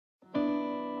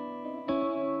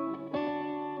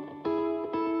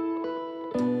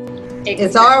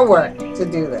It's our work to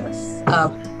do this.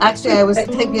 Actually, I was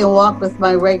taking a walk with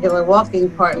my regular walking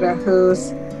partner,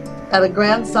 who's got a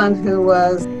grandson who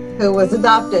was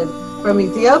adopted from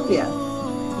Ethiopia.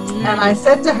 And I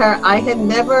said to her, I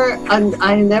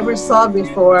never saw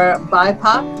before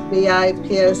BIPOC,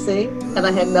 B-I-P-O-C, and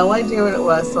I had no idea what it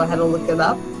was, so I had to look it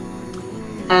up.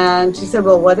 And she said,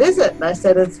 well, what is it? And I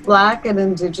said, it's Black and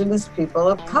Indigenous people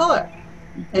of color.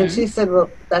 And she said, well,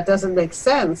 that doesn't make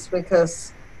sense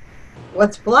because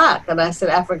what's Black? And I said,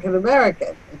 African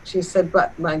American. And she said,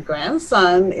 but my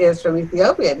grandson is from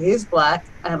Ethiopia and he's Black.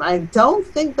 And I don't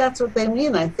think that's what they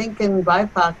mean. I think in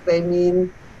BIPOC they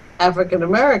mean African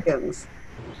Americans.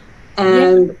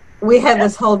 And we had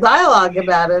this whole dialogue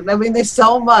about it. I mean, there's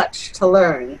so much to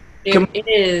learn. It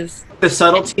is. The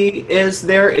subtlety is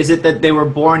there. Is it that they were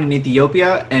born in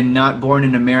Ethiopia and not born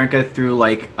in America through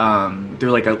like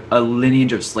a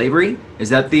lineage of slavery? Is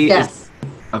that the? Yes.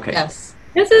 Okay. Yes.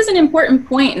 This is an important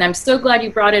point, and I'm so glad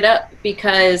you brought it up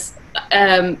because,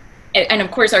 and of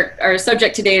course, our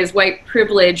subject today is white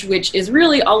privilege, which is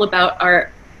really all about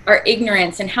our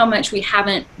ignorance and how much we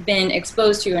haven't been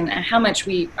exposed to and how much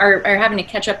we are having to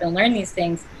catch up and learn these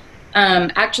things.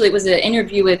 Actually, it was an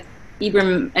interview with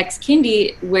Ibram X.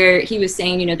 Kendi where he was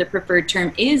saying, you know, the preferred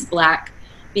term is Black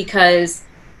because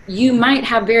you might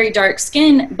have very dark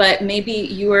skin, but maybe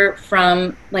you're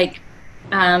from like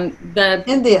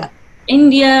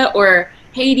India or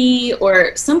Haiti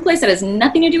or someplace that has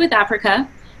nothing to do with Africa.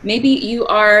 Maybe you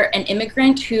are an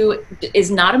immigrant who is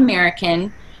not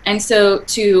American. And so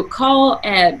to call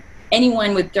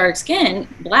anyone with dark skin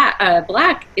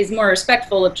Black is more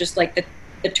respectful of just like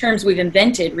the terms we've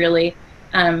invented, really,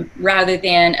 rather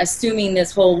than assuming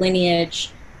this whole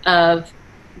lineage of,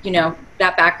 you know,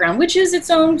 that background, which is its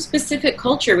own specific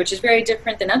culture, which is very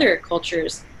different than other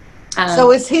cultures.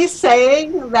 So is he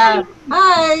saying that,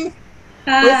 hi,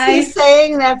 is he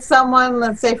saying that someone,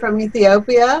 let's say from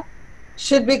Ethiopia,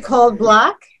 should be called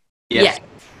Black? Yes.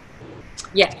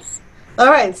 Yes. All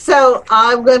right, so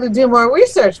I'm going to do more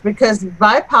research because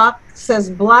BIPOC says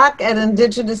Black and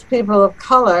Indigenous people of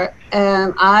color,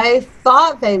 and I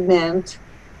thought they meant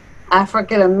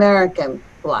African American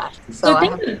Black. So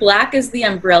think of Black as the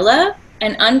umbrella,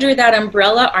 and under that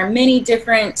umbrella are many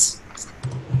different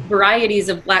varieties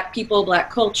of Black people,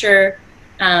 Black culture.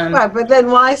 Right, but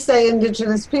then why say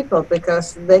Indigenous people?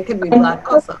 Because they could be Black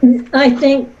also. I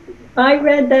think I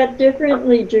read that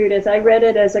differently, Judith. I read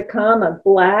it as a comma,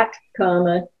 Black,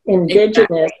 comma,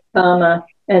 Indigenous, comma,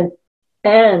 and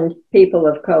people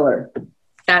of color.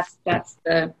 That's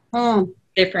the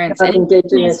difference. And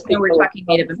Indigenous people. We're talking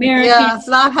Native American. Yeah, it's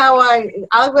not how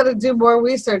I'm going to do more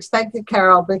research. Thank you,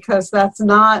 Carol, because that's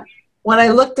not, when I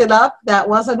looked it up, that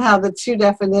wasn't how the two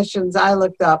definitions I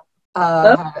looked up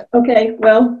had it. Okay,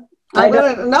 well. I'm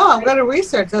going to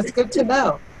research. That's good to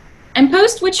know. And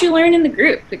post what you learn in the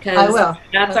group because I will.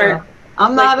 That's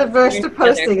I'm not averse to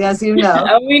posting, as you know.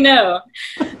 Oh, we know.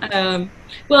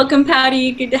 Welcome,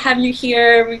 Patty. Good to have you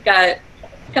here. We've got a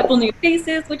couple new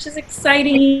faces, which is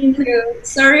exciting.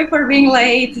 Sorry for being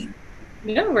late.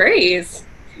 No worries.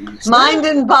 Mind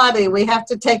and body, we have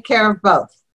to take care of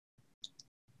both.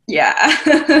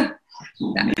 Yeah.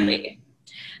 Exactly.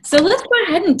 So let's go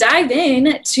ahead and dive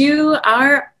in to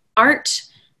our art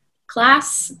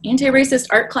class, anti-racist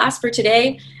art class for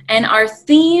today. And our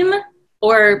theme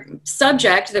or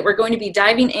subject that we're going to be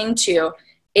diving into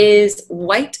is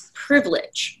white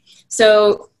privilege.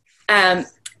 So I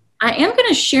am going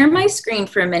to share my screen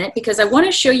for a minute because I want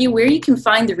to show you where you can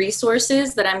find the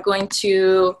resources that I'm going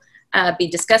to be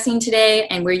discussing today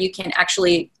and where you can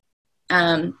actually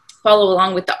follow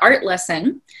along with the art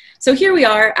lesson. So here we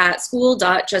are at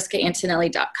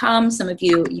school.jessicaantonelli.com. Some of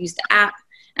you use the app,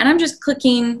 and I'm just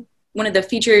clicking one of the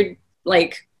featured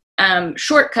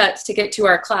shortcuts to get to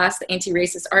our class, the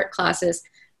anti-racist art classes.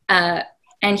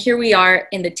 And here we are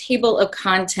in the table of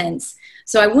contents.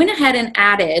 So I went ahead and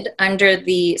added under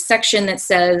the section that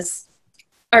says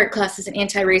art classes and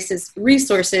anti-racist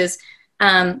resources,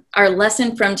 our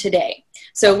lesson from today.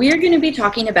 So we are going to be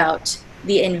talking about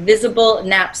the invisible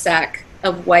knapsack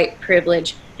of white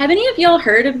privilege. Have any of y'all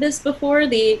heard of this before,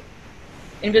 the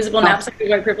invisible knapsack of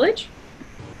white privilege?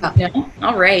 No?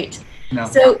 All right. No.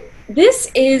 So this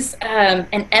is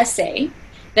an essay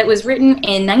that was written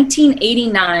in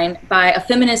 1989 by a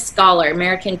feminist scholar,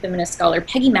 American feminist scholar,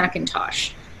 Peggy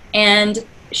McIntosh. And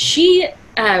she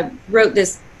wrote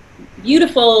this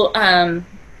beautiful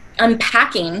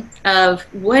unpacking of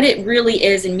what it really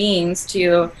is and means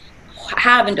to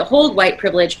have and to hold white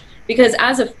privilege, because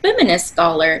as a feminist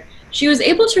scholar, she was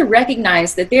able to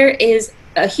recognize that there is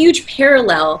a huge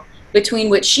parallel between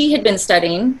what she had been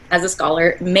studying as a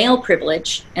scholar, male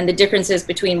privilege, and the differences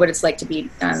between what it's like to be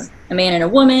a man and a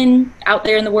woman out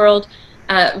there in the world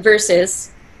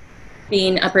versus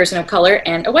being a person of color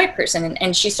and a white person.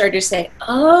 And she started to say,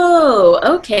 oh,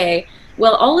 okay,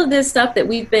 well, all of this stuff that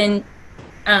we've been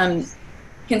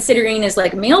considering as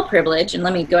like male privilege, and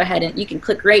let me go ahead and you can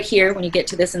click right here when you get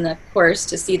to this in the course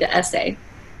to see the essay.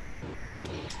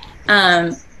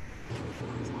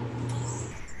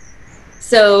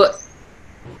 So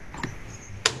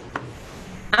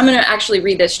I'm going to actually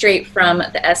read this straight from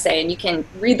the essay, and you can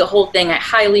read the whole thing. I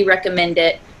highly recommend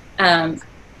it.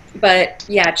 But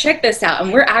yeah, check this out.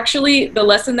 And we're actually, the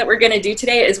lesson that we're going to do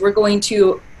today is we're going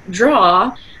to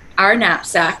draw our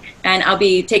knapsack, and I'll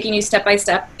be taking you step by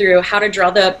step through how to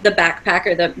draw the backpack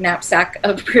or the knapsack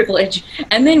of privilege.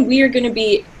 And then we are going to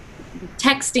be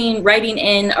texting, writing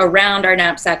in around our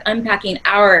knapsack, unpacking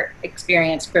our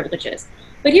experience privileges.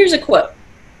 But here's a quote.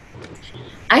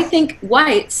 I think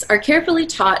whites are carefully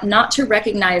taught not to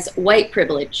recognize white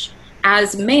privilege,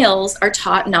 as males are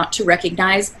taught not to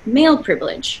recognize male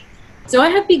privilege. So I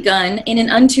have begun in an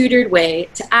untutored way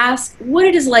to ask what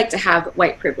it is like to have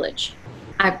white privilege.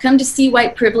 I've come to see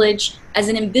white privilege as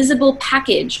an invisible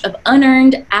package of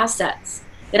unearned assets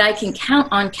that I can count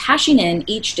on cashing in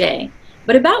each day,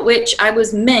 but about which I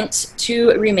was meant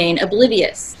to remain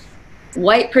oblivious.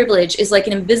 White privilege is like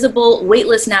an invisible,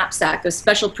 weightless knapsack of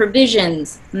special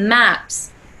provisions,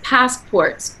 maps,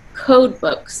 passports, code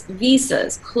books,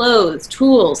 visas, clothes,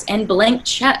 tools, and blank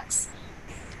checks.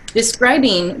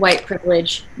 Describing white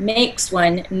privilege makes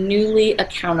one newly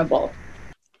accountable.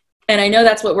 And I know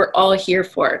that's what we're all here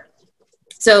for.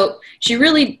 So she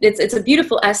really, it's a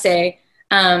beautiful essay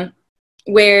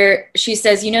where she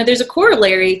says, you know, there's a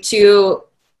corollary to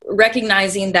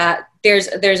recognizing that there's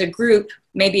a group,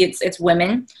 maybe it's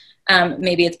women,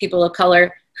 maybe it's people of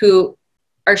color who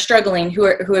are struggling,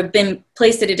 who have been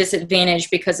placed at a disadvantage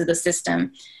because of the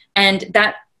system. And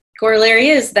that corollary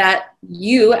is that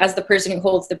you, as the person who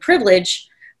holds the privilege,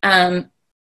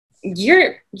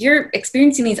 you're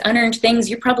experiencing these unearned things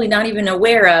you're probably not even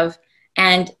aware of.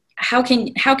 And how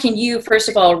can you, first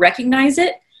of all, recognize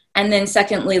it? And then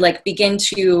secondly, like begin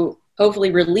to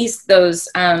hopefully release those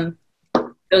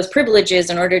privileges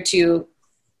in order to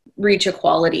reach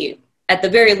equality, at the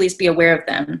very least be aware of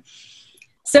them.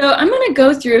 So I'm going to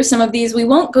go through some of these. We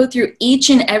won't go through each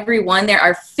and every one. There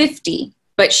are 50,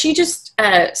 but she just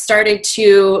started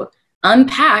to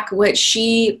unpack what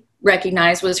she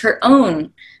recognized was her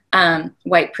own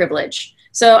white privilege.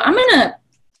 So I'm going to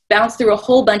bounce through a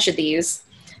whole bunch of these,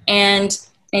 and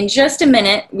in just a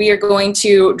minute, we are going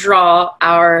to draw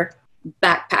our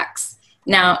backpacks.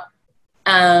 Now,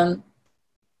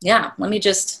 yeah, let me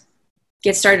just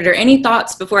get started. Or any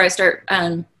thoughts before I start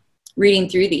reading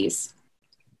through these?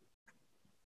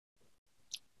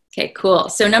 Okay, cool.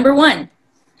 So number one,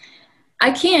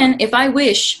 I can, if I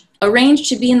wish, arrange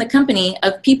to be in the company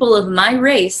of people of my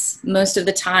race most of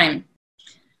the time.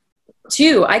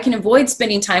 2, I can avoid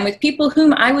spending time with people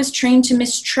whom I was trained to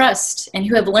mistrust and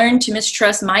who have learned to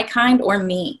mistrust my kind or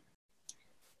me.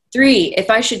 3, if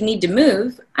I should need to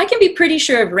move, I can be pretty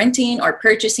sure of renting or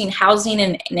purchasing housing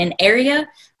in an area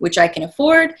which I can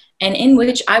afford and in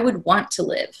which I would want to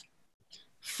live.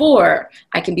 4,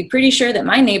 I can be pretty sure that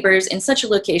my neighbors in such a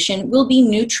location will be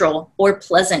neutral or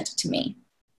pleasant to me.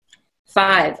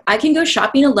 5, I can go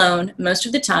shopping alone most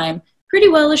of the time, pretty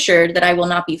well assured that I will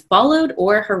not be followed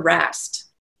or harassed.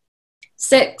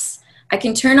 6, I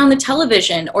can turn on the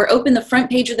television or open the front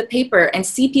page of the paper and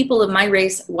see people of my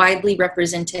race widely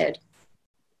represented.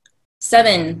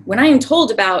 7, when I am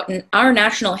told about our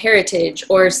national heritage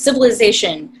or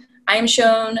civilization, I am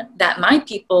shown that my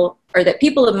people, or that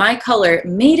people of my color,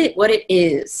 made it what it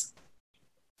is.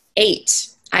 8,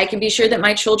 I can be sure that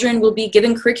my children will be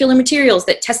given curricular materials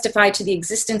that testify to the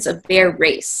existence of their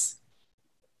race.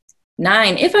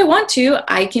 9, if I want to,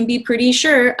 I can be pretty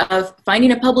sure of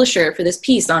finding a publisher for this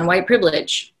piece on white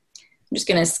privilege. I'm just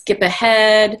going to skip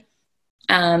ahead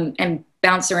and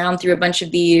bounce around through a bunch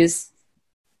of these.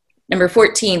 Number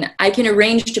 14, I can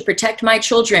arrange to protect my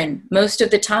children most of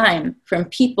the time from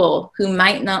people who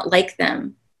might not like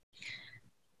them.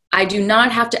 I do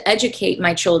not have to educate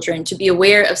my children to be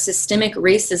aware of systemic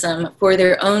racism for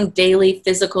their own daily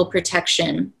physical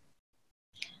protection.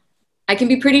 I can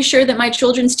be pretty sure that my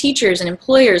children's teachers and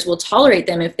employers will tolerate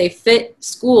them if they fit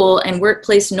school and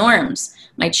workplace norms.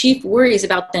 My chief worries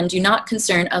about them do not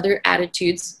concern others'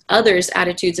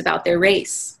 attitudes about their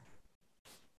race.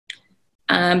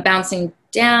 Bouncing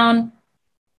down.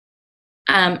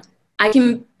 I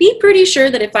can be pretty sure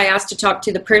that if I ask to talk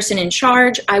to the person in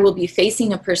charge, I will be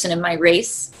facing a person of my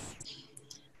race.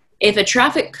 If a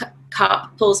traffic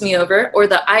cop pulls me over or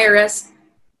the IRS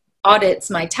audits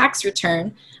my tax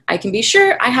return, I can be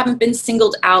sure I haven't been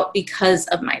singled out because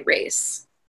of my race.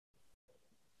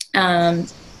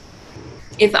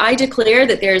 If I declare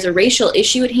that there's a racial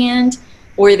issue at hand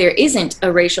or there isn't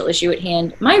a racial issue at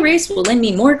hand, my race will lend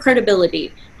me more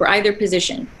credibility for either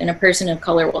position than a person of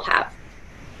color will have.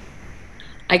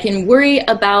 I can worry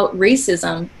about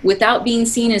racism without being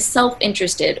seen as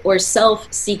self-interested or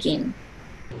self-seeking.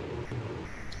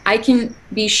 I can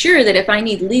be sure that if I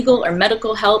need legal or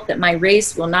medical help, that my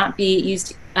race will not be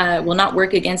used, will not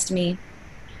work against me.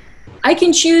 I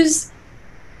can choose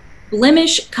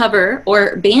blemish cover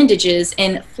or bandages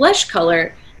in flesh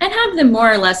color and have them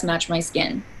more or less match my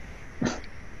skin.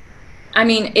 I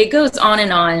mean, it goes on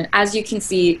and on. As you can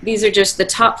see, these are just the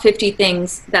top 50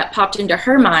 things that popped into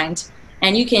her mind.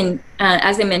 And you can,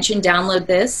 as I mentioned, download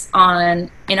this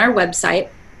in our website.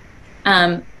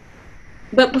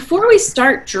 But before we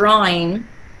start drawing,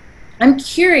 I'm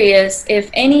curious if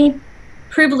any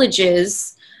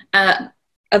privileges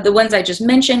of the ones I just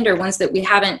mentioned or ones that we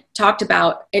haven't talked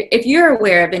about, if you're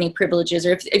aware of any privileges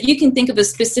or if you can think of a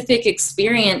specific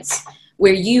experience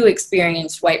where you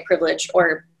experienced white privilege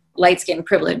or light skin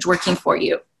privilege working for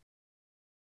you.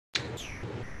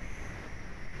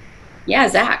 Yeah,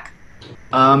 Zach.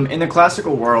 In the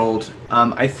classical world,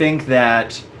 I think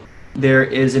that there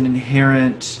is an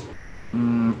inherent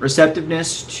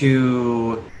receptiveness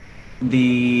to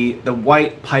the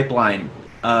white pipeline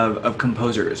of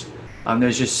composers.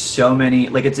 There's just so many,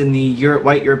 like it's in the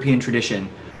white European tradition,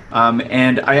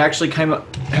 and I actually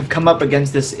have come up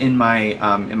against this in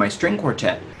my string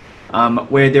quartet,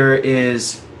 where there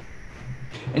is,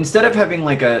 instead of having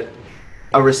like a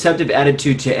receptive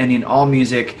attitude to any and all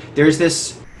music, there's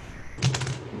this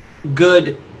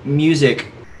good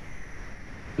music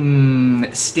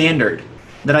standard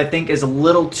that I think is a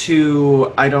little too,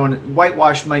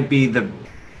 whitewashed might be the...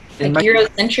 Like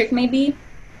Eurocentric maybe?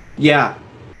 Yeah.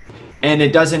 And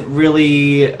it doesn't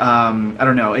really, I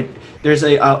don't know, there's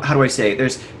a, how do I say,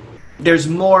 there's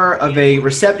more of a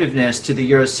receptiveness to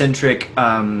the Eurocentric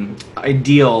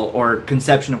ideal or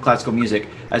conception of classical music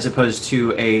as opposed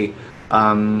to a,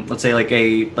 let's say like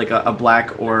a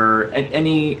black or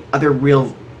any other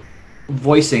real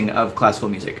voicing of classical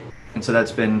music. And so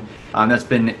that's been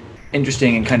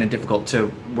interesting and kind of difficult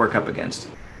to work up against.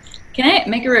 Can I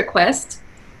make a request?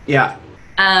 Yeah.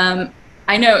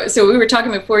 I know, so we were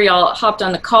talking before y'all hopped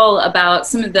on the call about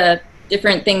some of the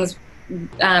different things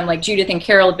like Judith and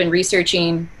Carol have been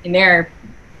researching in their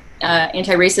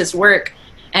anti-racist work.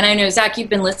 And I know, Zach, you've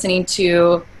been listening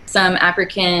to some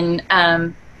African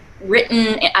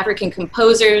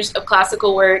composers of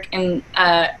classical work, and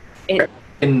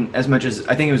in as much as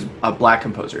I think it was a black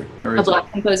composer. A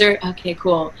black composer? Okay,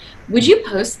 cool. Would you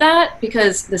post that?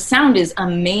 Because the sound is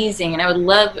amazing, and I would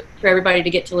love for everybody to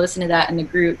get to listen to that in the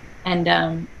group. And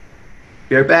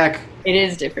be right back. It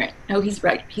is different. Oh, he's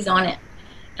right. He's on it.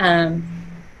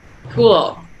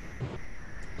 Cool.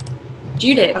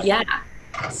 Judith, yeah.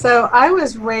 So I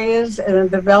was raised in a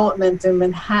development in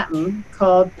Manhattan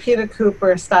called Peter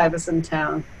Cooper Stuyvesant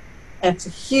Town.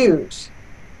 It's huge.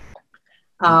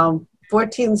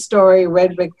 14-story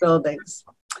red brick buildings.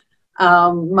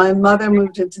 My mother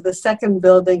moved into the second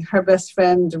building. Her best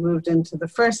friend moved into the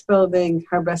first building.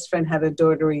 Her best friend had a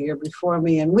daughter a year before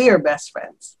me, and we are best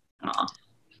friends. Aww.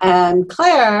 And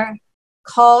Claire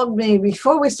called me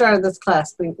before we started this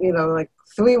class, like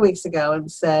 3 weeks ago,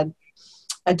 and said,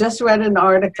 I just read an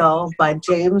article by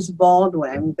James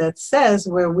Baldwin that says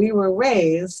where we were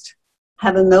raised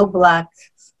had a no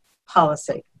blacks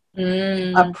policy,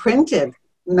 a printed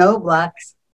no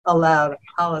blacks allowed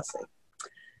policy.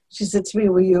 She said to me,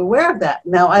 were you aware of that?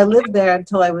 Now, I lived there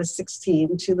until I was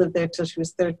 16. She lived there till she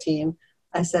was 13.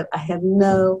 I said, I had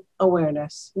no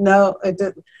awareness. No, I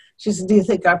didn't. She said, do you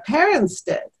think our parents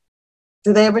did?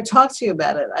 Did they ever talk to you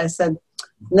about it? I said,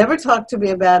 never talked to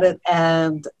me about it,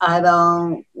 and I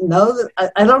don't know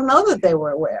that they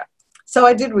were aware. So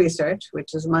I did research,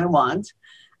 which is my want.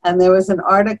 And there was an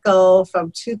article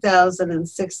from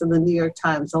 2006 in the New York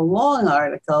Times, a long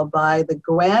article by the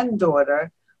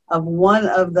granddaughter of one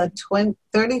of the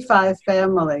 35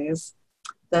 families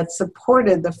that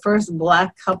supported the first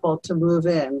black couple to move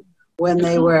in when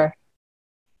they were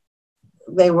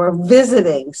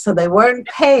visiting. So they weren't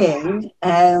paying,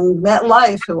 and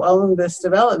MetLife, who owned this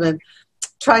development,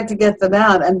 tried to get them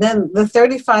out. And then the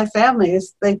 35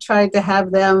 families, they tried to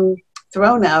have them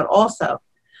thrown out also.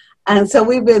 And so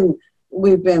we've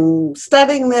been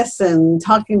studying this and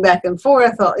talking back and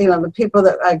forth, the people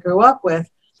that I grew up with.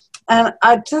 And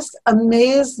it just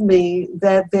amazed me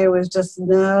that there was just it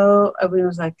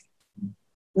was like,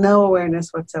 No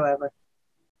awareness whatsoever.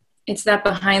 It's that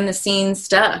behind the scenes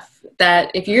stuff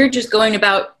that if you're just going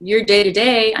about your day to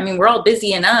day, I mean, we're all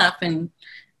busy enough and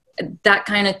that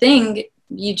kind of thing,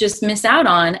 you just miss out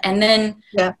on. And then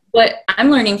what I'm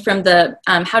learning from the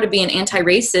How to Be an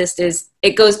Anti-Racist is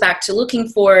it goes back to looking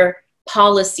for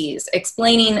policies,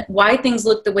 explaining why things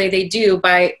look the way they do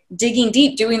by digging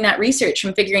deep, doing that research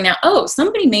and figuring out, oh,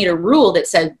 somebody made a rule that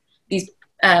said these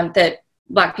that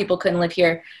Black people couldn't live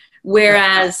here.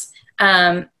 Whereas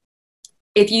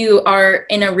if you are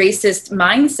in a racist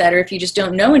mindset, or if you just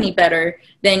don't know any better,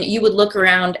 then you would look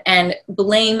around and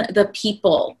blame the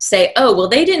people. Say, oh, well,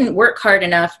 they didn't work hard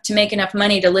enough to make enough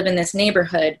money to live in this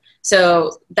neighborhood,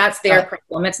 so that's their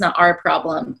problem. It's not our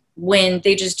problem. When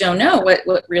they just don't know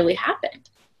what really happened.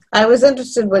 I was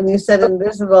interested when you said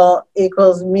invisible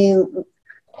equals meant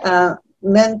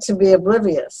to be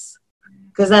oblivious,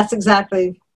 because that's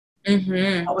exactly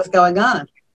what was going on.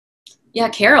 Yeah,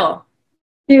 Carol.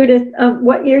 Judith,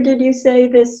 what year did you say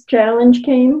this challenge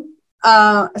came?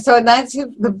 So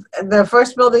the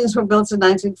first buildings were built in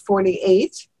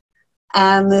 1948,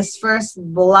 and this first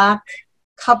Black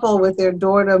couple with their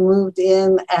daughter moved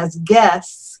in as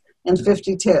guests in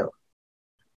 52.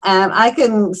 And I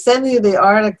can send you the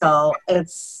article.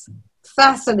 It's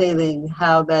fascinating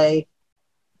how they,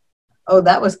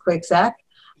 that was quick, Zach.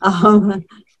 It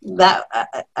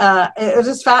was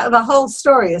just, the whole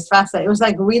story is fascinating. It was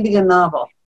like reading a novel.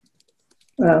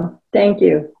 Well, thank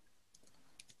you.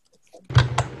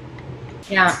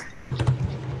 Yeah.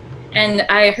 And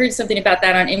I heard something about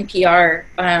that on NPR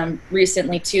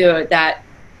recently too, that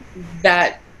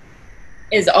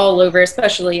is all over,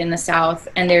 especially in the South,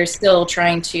 and they're still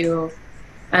trying to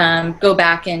go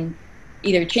back and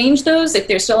either change those if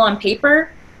they're still on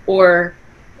paper, or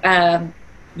the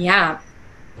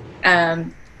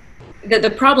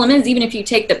problem is, even if you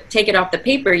take it off the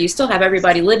paper, you still have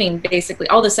everybody living, basically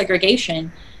all the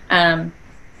segregation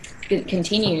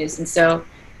continues. And so,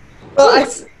 well,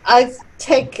 I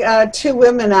take two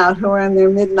women out who are in their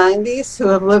mid-90s who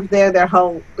have lived there their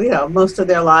whole, most of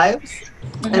their lives.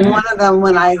 And one of them,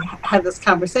 when I had this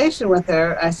conversation with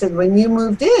her, I said, when you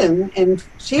moved in, and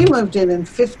she moved in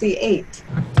 58,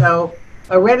 so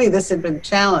already this had been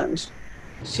challenged.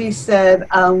 She said,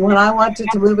 when I wanted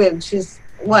to move in, she's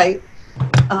white,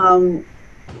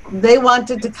 they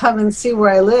wanted to come and see where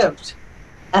I lived.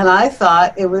 And I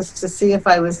thought it was to see if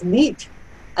I was neat.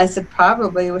 I said,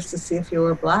 probably it was to see if you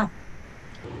were Black.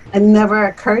 It never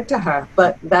occurred to her,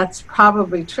 but that's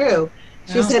probably true.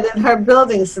 She said in her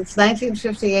building since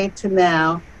 1958 to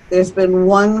now, there's been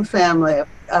one family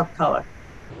of color.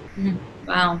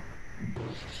 Wow.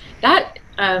 That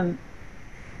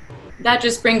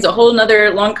just brings a whole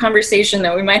nother long conversation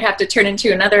that we might have to turn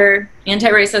into another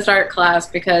anti-racist art class,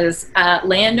 because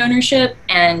land ownership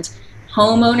and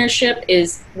home ownership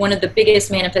is one of the biggest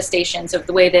manifestations of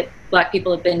the way that Black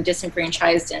people have been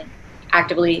disenfranchised and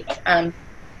actively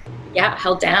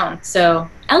held down. So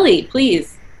Ellie,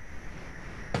 please.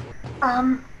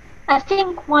 I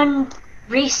think one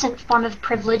recent form of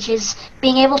privilege is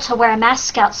being able to wear a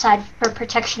mask outside for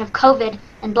protection of COVID,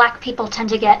 and Black people tend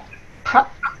to get profile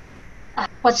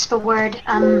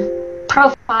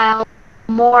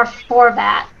more for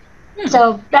that.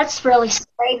 So that's really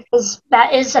scary, because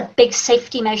that is a big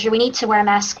safety measure. We need to wear a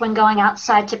mask when going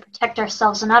outside to protect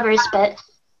ourselves and others, but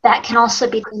that can also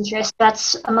be dangerous.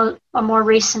 That's a more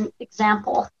recent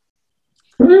example.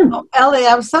 Oh, Ellie,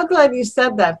 I'm so glad you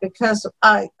said that, because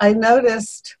I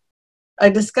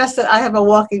discussed it. I have a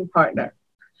walking partner,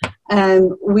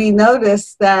 and we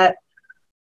noticed that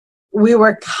we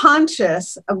were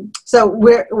conscious. So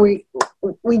we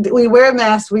wear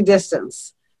masks, we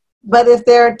distance. But if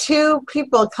there are two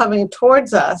people coming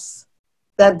towards us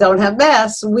that don't have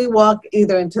masks, we walk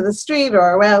either into the street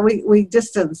or around. We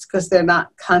distance because they're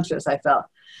not conscious, I felt.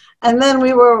 And then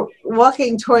we were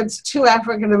walking towards two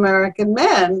African-American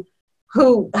men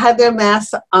who had their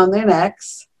masks on their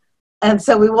necks. And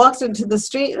so we walked into the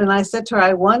street, and I said to her,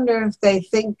 I wonder if they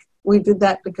think we did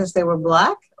that because they were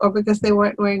Black or because they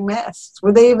weren't wearing masks.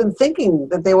 Were they even thinking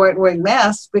that they weren't wearing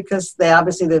masks because they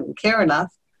obviously didn't care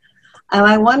enough? And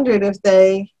I wondered if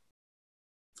they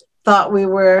thought we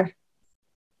were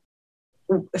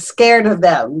scared of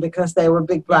them because they were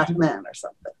big Black men or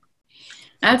something.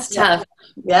 That's tough.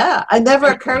 Yeah, it never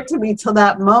occurred to me till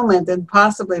that moment, and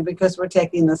possibly because we're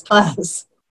taking this class.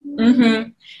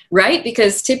 Right,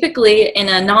 because typically in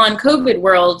a non-COVID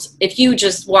world, if you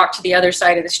just walk to the other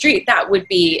side of the street, that would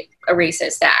be a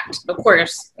racist act. Of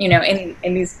course, in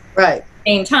these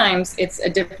same times, it's a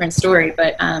different story.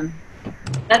 But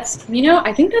that's,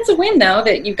 I think that's a win, though,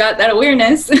 that you got that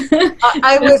awareness.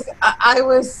 I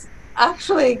was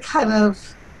actually kind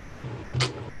of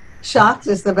shocked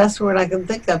is the best word I can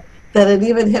think of, that it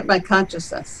even hit my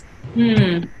consciousness.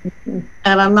 Hmm. And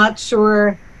I'm not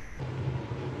sure,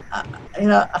 you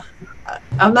know,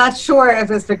 I'm not sure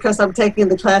if it's because I'm taking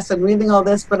the class and reading all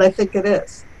this, but I think it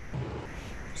is.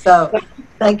 So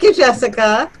thank you,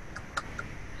 Jessica.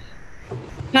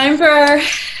 Time for our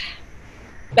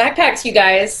backpacks, you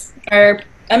guys. Are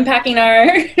unpacking our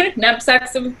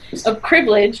knapsacks of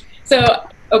privilege. So,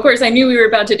 of course, I knew we were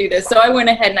about to do this. So I went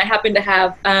ahead and I happened to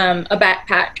have a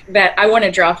backpack that I want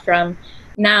to draw from.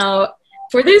 Now,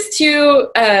 for this to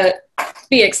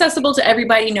be accessible to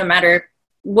everybody, no matter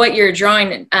what your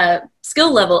drawing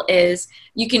skill level is,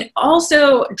 you can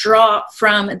also draw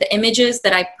from the images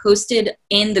that I posted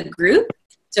in the group.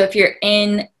 So if you're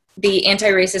in the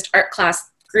anti-racist art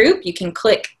class group, you can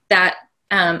click that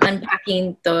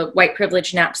unpacking the white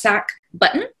privilege knapsack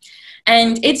button.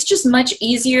 And it's just much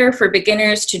easier for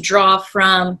beginners to draw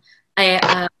from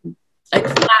a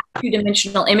flat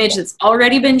two-dimensional image that's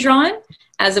already been drawn,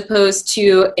 as opposed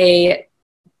to a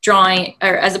drawing,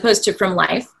 or as opposed to from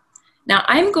life. Now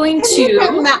I'm going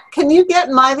Can you get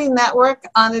Mighty Network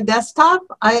on a desktop?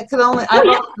 I could only.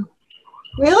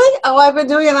 Really? Oh, I've been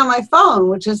doing it on my phone,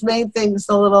 which has made things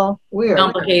a little weird.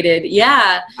 Complicated,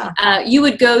 yeah. You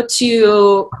would go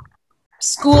to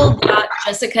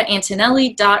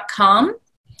school.jessicaantonelli.com,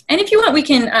 and if you want, we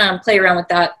can play around with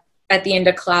that at the end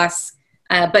of class.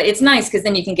 But it's nice because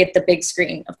then you can get the big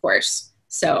screen, of course.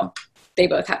 So they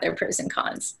both have their pros and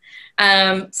cons.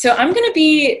 So I'm going to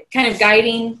be kind of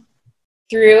guiding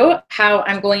through how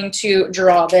I'm going to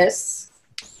draw this.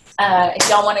 If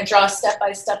y'all want to draw step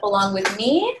by step along with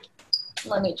me,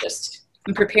 let me just,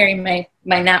 I'm preparing my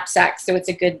knapsack so it's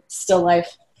a good still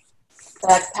life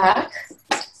backpack.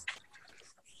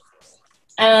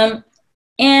 And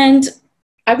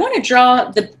I want to draw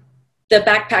the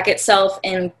backpack itself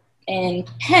in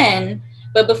pen,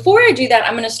 but before I do that,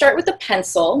 I'm going to start with a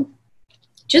pencil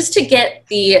just to get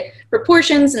the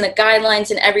proportions and the guidelines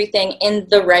and everything in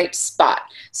the right spot.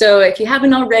 So if you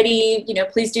haven't already,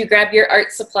 please do grab your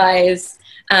art supplies.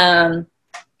 We're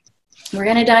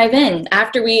gonna dive in.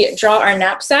 After we draw our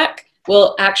knapsack,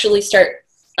 we'll actually start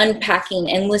unpacking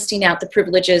and listing out the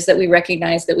privileges that we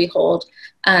recognize that we hold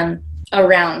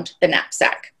around the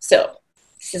knapsack. So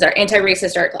this is our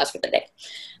anti-racist art class for the day.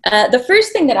 The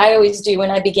first thing that I always do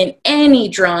when I begin any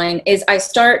drawing is I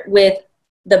start with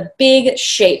the big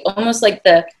shape, almost like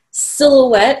the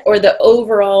silhouette or the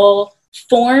overall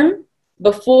form,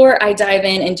 before I dive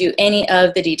in and do any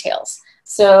of the details.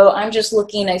 So I'm just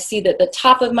looking, I see that the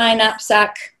top of my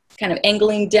knapsack kind of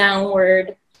angling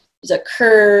downward. There's a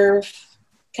curve,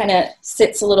 kind of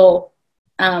sits a little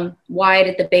wide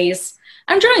at the base.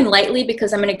 I'm drawing lightly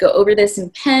because I'm going to go over this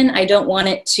in pen. I don't want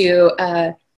it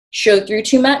to show through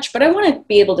too much, but I want to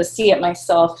be able to see it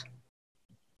myself.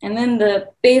 And then the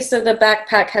base of the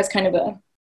backpack has kind of a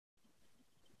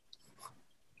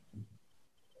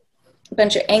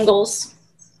bunch of angles.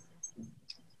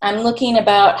 I'm looking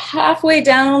about halfway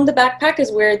down the backpack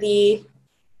is where the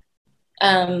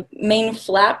main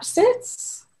flap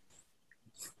sits.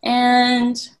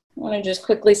 And I want to just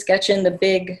quickly sketch in the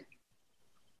big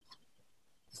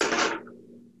flap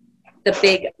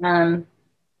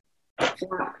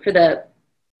for the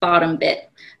bottom bit.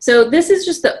 So this is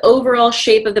just the overall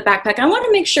shape of the backpack. I want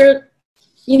to make sure,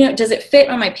 does it fit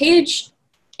on my page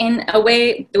in a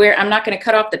way where I'm not going to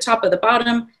cut off the top of the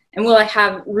bottom, and will I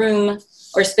have room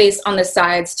or space on the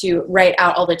sides to write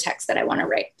out all the text that I want to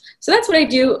write. So that's what I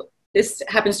do. This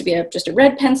happens to be just a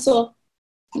red pencil.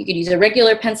 You could use a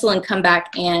regular pencil and come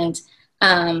back and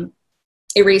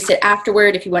erase it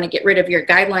afterward if you want to get rid of your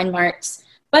guideline marks.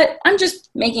 But I'm just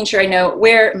making sure I know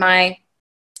where my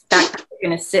backpack is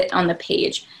going to sit on the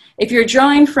page. If you're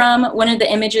drawing from one of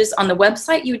the images on the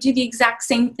website, you would do the exact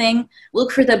same thing.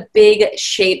 Look for the big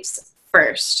shapes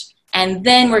first, and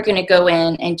then we're going to go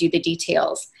in and do the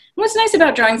details. And what's nice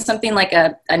about drawing something like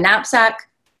a knapsack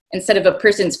instead of a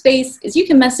person's face is you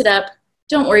can mess it up.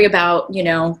 Don't worry about,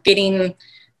 getting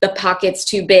the pockets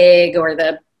too big or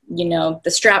the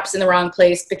straps in the wrong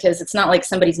place, because it's not like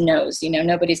somebody's nose.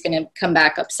 Nobody's going to come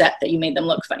back upset that you made them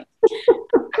look funny.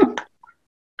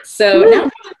 So now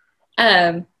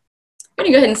I'm going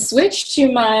to go ahead and switch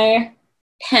to my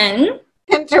pen.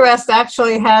 Pinterest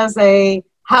actually has a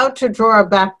how to draw a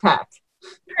backpack.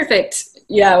 Perfect.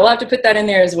 Yeah, we'll have to put that in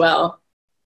there as well.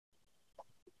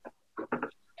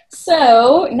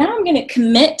 So now I'm going to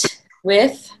commit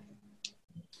with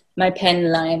my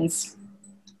pen lines.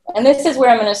 And this is where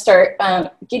I'm going to start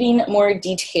getting more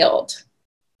detailed.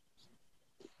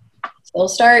 So we'll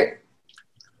start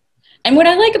And what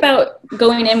I like about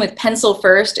going in with pencil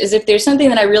first is if there's something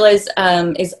that I realize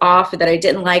is off or that I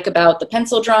didn't like about the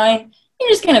pencil drawing, you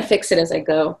just kind of fix it as I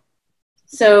go.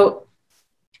 So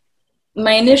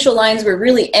my initial lines were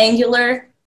really angular.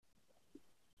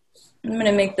 I'm going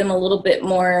to make them a little bit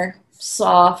more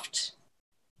soft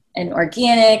and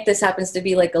organic. This happens to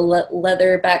be like a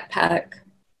leather backpack.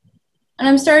 And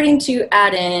I'm starting to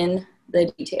add in the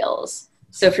details.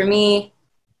 So for me,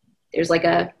 there's like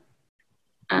a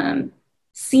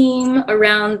seam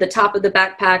around the top of the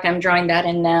backpack. I'm drawing that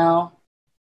in now.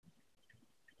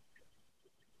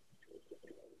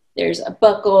 There's a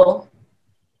buckle.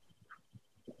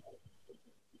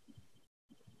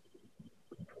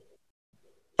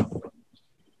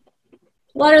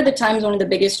 A lot of the times, one of the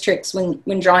biggest tricks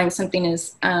when drawing something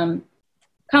as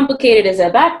complicated as a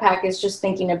backpack is just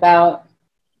thinking about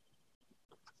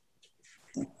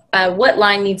what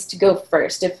line needs to go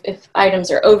first, if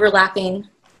items are overlapping.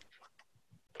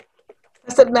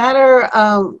 Does it matter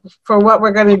for what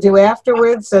we're going to do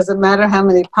afterwards? Does it matter how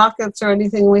many pockets or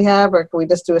anything we have, or can we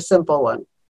just do a simple one?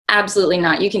 Absolutely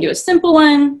not. You can do a simple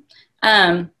one.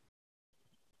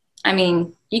 I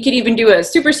mean, you could even do a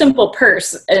super simple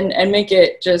purse and make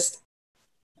it just,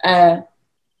 you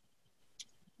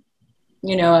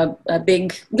know, a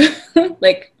big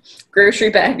like grocery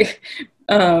bag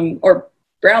or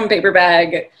brown paper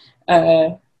bag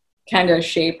kind of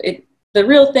shape. The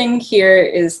real thing here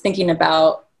is thinking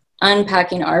about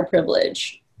unpacking our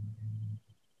privilege.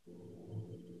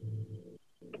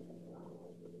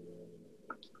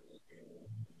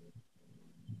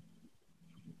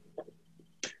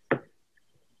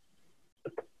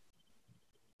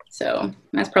 So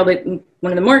that's probably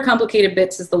one of the more complicated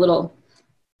bits is the little...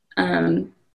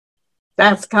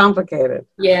 That's complicated.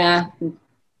 Yeah.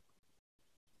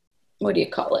 What do you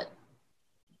call it?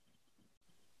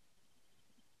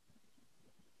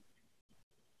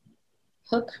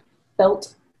 Hook,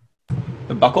 belt.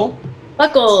 The buckle?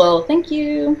 Buckle, thank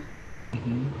you.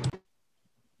 Mm-hmm.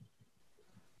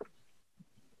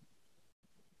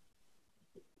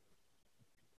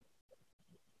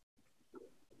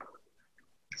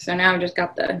 So now I've just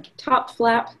got the top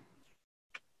flap.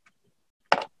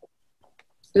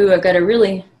 Ooh, I've got a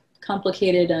really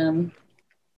complicated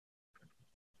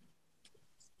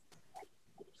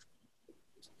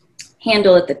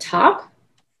handle at the top,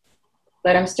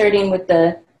 but I'm starting with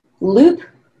the loop,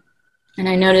 and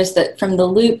I notice that from the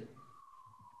loop,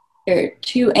 there are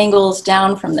 2 angles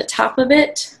down from the top of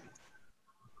it.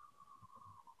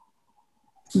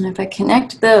 And if I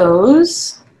connect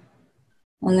those,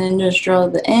 and then just draw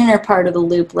the inner part of the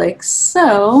loop like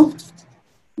so,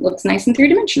 looks nice and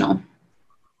three-dimensional.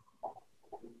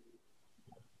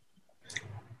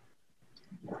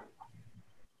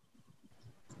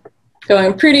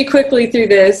 Going pretty quickly through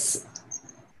this.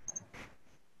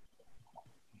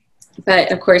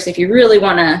 But of course, if you really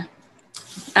want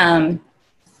to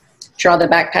draw the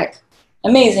backpack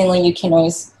amazingly, you can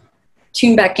always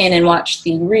tune back in and watch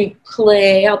the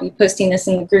replay. I'll be posting this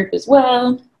in the group as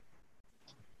well.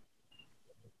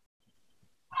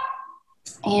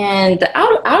 And the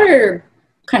outer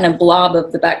kind of blob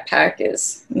of the backpack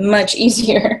is much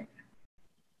easier.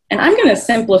 And I'm going to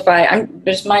simplify.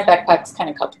 My backpack's kind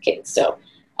of complicated. So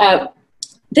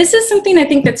this is something I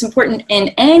think that's important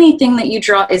in anything that you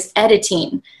draw is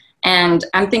editing. And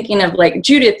I'm thinking of like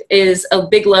Judith is a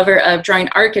big lover of drawing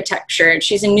architecture. And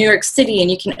she's in New York City, and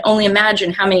you can only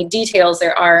imagine how many details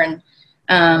there are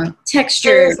and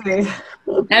texture.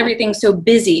 Everything's so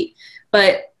busy.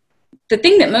 But the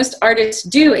thing that most artists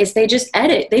do is they just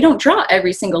edit. They don't draw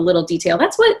every single little detail.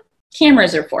 That's what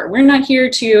cameras are for. We're not here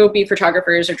to be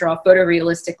photographers or draw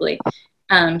photorealistically.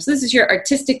 So this is your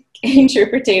artistic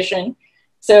interpretation.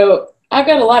 So I've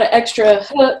got a lot of extra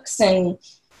hooks and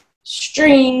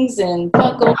strings and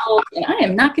buckles, and I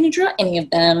am not going to draw any of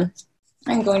them.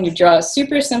 I'm going to draw a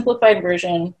super simplified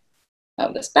version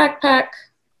of this backpack.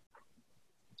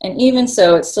 And even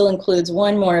so, it still includes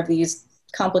one more of these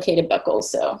complicated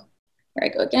buckles. So here I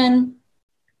go again.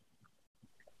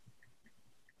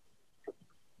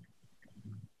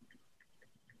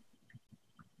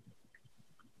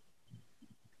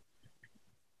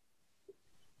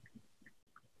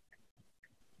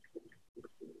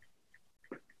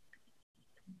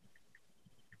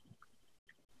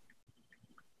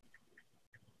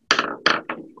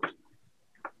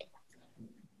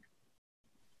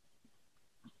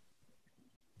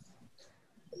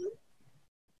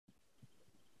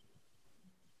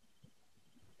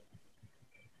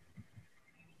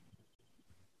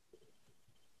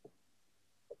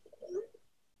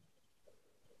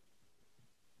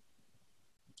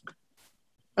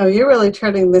 Oh, you're really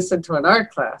turning this into an art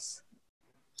class.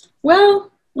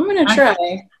 Well, I'm going to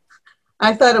try.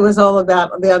 I thought it was all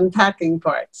about the unpacking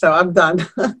part, so I'm done.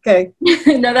 Okay.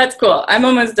 No, that's cool. I'm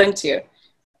almost done too.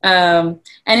 And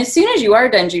as soon as you are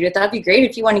done, Judith, that'd be great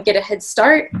if you want to get a head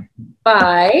start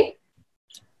by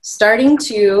starting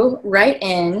to write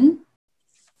in,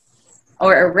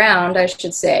 or around, I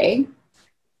should say,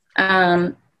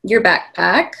 your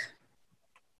backpack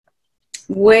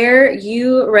where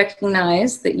you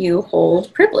recognize that you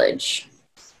hold privilege.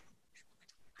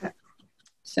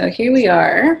 So here we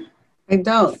are. I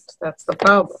don't. That's the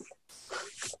problem.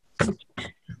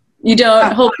 You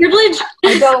don't hold privilege?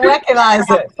 I don't recognize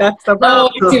it. That's the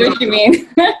problem. Oh, I see what you mean.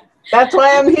 That's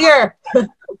why I'm here.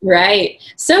 Right.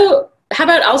 So how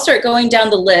about I'll start going down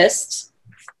the list.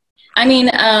 I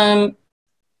mean, oh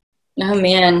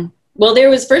man. Well, there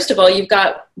was, first of all, you've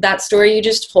got that story you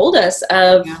just told us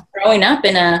of growing up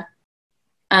in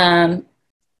a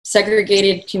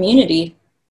segregated community.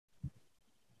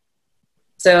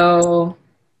 So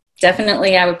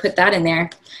definitely I would put that in there.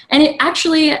 And it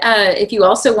actually, if you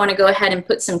also want to go ahead and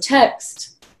put some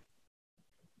text,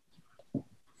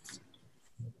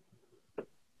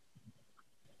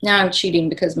 now I'm cheating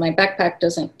because my backpack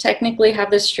doesn't technically have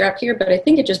this strap here, but I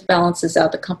think it just balances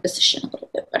out the composition a little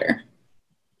bit better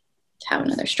to have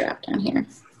another strap down here.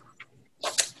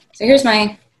 So here's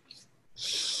my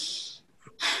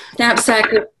knapsack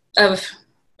of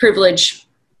privilege.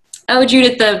 Oh,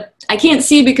 Judith, I can't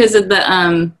see because of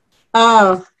the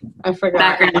Oh, I forgot.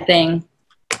 background thing.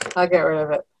 I'll get rid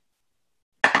of it.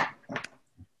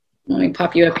 Let me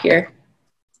pop you up here.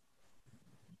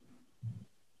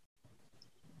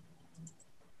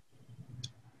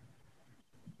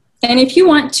 And if you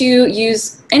want to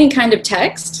use any kind of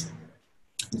text,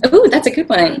 oh, that's a good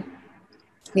one.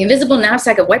 The invisible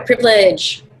knapsack of white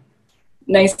privilege.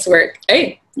 Nice work.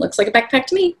 Hey, looks like a backpack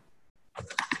to me.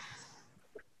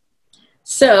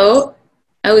 So,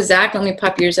 oh, Zach, let me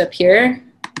pop yours up here.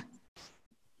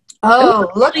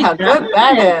 Oh, look how good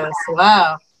that is.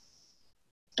 Wow.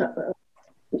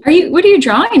 What are you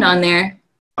drawing on there?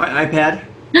 My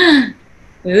iPad.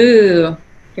 Ooh.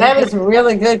 That is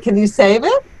really good. Can you save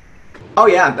it? Oh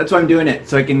yeah, that's why I'm doing it,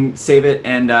 so I can save it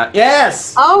and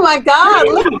yes. Oh my God!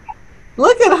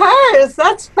 Look at hers.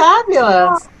 That's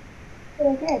fabulous.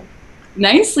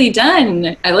 Nicely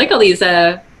done. I like all these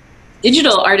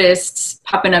digital artists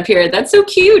popping up here. That's so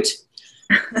cute.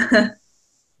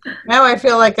 Now I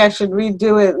feel like I should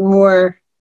redo it in more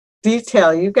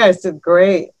detail. You guys did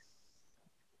great.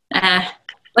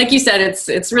 Like you said,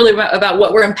 it's really about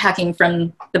what we're unpacking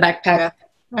from the backpack. Yeah,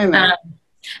 I know.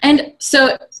 And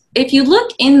so if you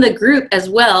look in the group as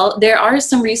well, there are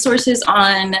some resources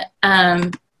on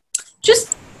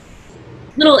just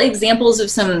little examples of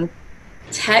some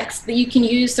text that you can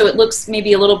use so it looks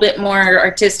maybe a little bit more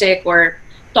artistic or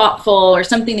thoughtful or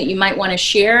something that you might want to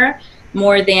share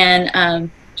more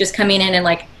than just coming in and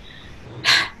like,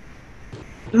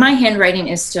 my handwriting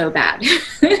is so bad.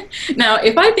 Now,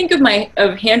 if I think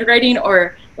of handwriting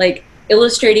or like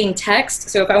illustrating text,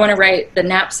 so if I want to write the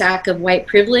knapsack of white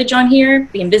privilege on here,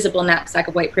 the invisible knapsack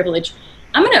of white privilege,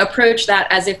 I'm going to approach that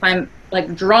as if I'm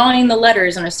like drawing the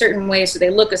letters in a certain way so they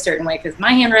look a certain way, because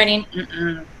my handwriting,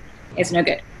 it's no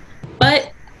good.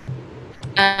 But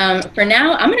for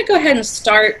now, I'm going to go ahead and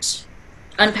start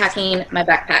unpacking my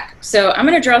backpack. So I'm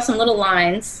going to draw some little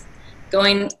lines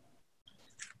going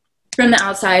from the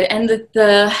outside, and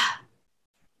the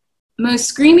most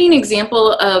screaming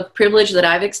example of privilege that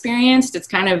I've experienced, it's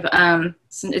kind of,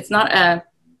 it's not a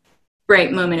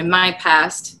bright moment in my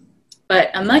past, but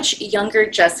a much younger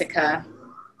Jessica,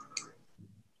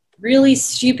 really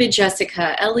stupid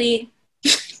Jessica, Ellie,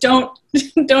 don't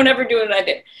ever do what I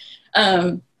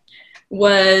did,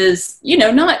 was, you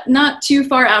know, not too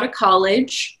far out of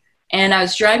college, and I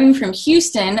was driving from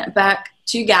Houston back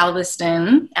to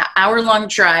Galveston, an hour-long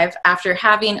drive after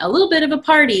having a little bit of a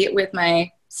party with my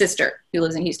sister who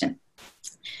lives in Houston.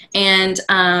 And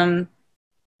I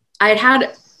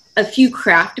had a few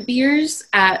craft beers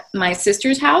at my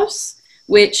sister's house,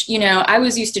 which, you know, I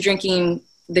was used to drinking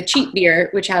the cheap beer,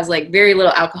 which has like very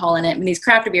little alcohol in it. And these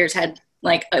craft beers had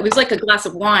like, it was like a glass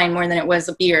of wine more than it was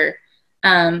a beer.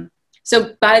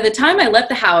 So by the time I left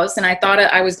the house and I thought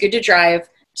I was good to drive,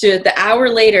 to the hour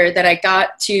later that I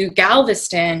got to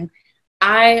Galveston,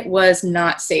 I was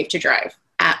not safe to drive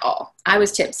at all. I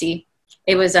was tipsy.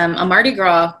 It was a Mardi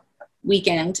Gras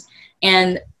weekend,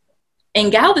 and in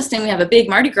Galveston we have a big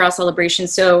Mardi Gras celebration,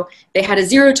 so they had a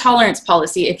zero tolerance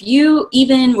policy. If you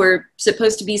even were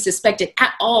supposed to be suspected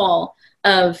at all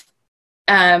of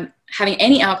having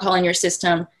any alcohol in your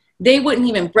system, they wouldn't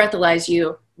even breathalyze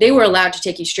you. They were allowed to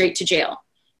take you straight to jail.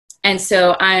 And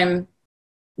so I'm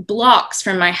blocks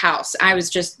from my house. I was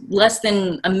just less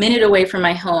than a minute away from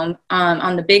my home,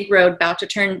 on the big road, about to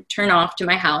turn off to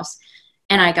my house.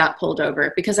 And I got pulled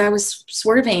over because I was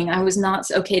swerving. I was not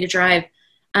okay to drive.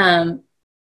 And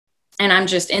I'm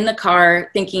just in the car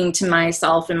thinking to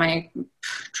myself in my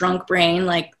drunk brain,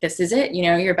 like, this is it. You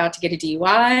know, you're about to get a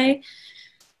DUI.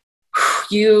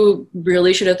 You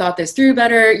really should have thought this through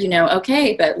better, you know,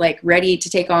 okay, but like ready to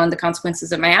take on the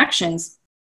consequences of my actions.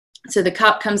 So the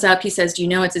cop comes up, he says, do you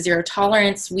know it's a zero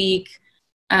tolerance weekend,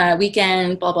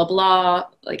 blah, blah, blah.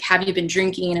 Like, have you been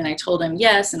drinking? And I told him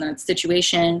yes, in that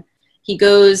situation. He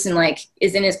goes and like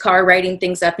is in his car writing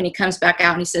things up, and he comes back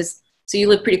out and he says, so you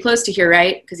live pretty close to here,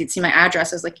 right? Because he'd seen my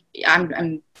address. I was like,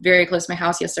 I'm very close to my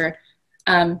house. Yes, sir.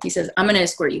 He says, I'm going to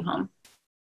escort you home.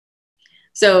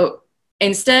 So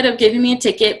instead of giving me a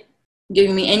ticket,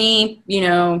 giving me any, you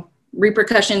know,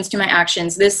 repercussions to my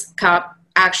actions, this cop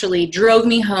actually drove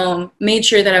me home, made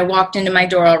sure that I walked into my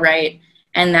door all right,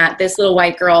 and that this little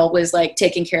white girl was like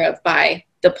taken care of by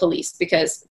the police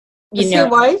because, you know. Is he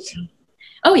white?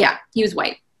 Oh yeah, he was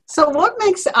white. So what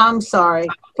makes, I'm sorry,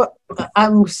 but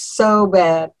I'm so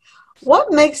bad.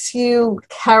 What makes you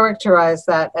characterize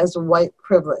that as white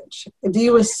privilege? Do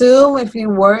you assume if you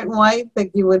weren't white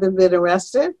that you would have been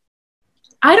arrested?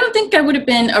 I don't think I would have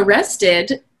been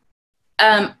arrested.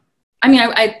 I mean,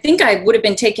 I think I would have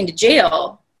been taken to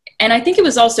jail. And I think it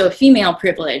was also a female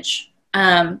privilege.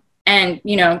 And,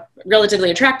 you know,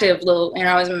 relatively attractive little, you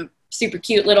know, I was a super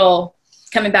cute little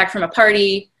coming back from a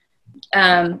party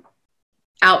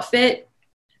outfit.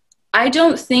 I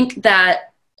don't think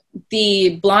that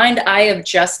the blind eye of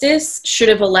justice should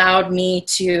have allowed me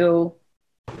to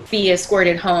be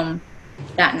escorted home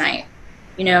that night.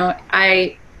 You know,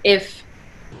 if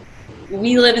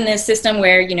we live in this system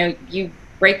where, you know, you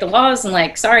break the laws and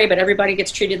like, sorry, but everybody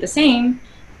gets treated the same,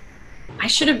 I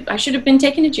should have been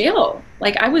taken to jail.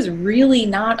 Like, I was really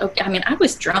not okay. I mean, I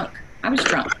was drunk. I was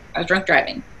drunk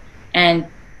driving. And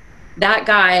that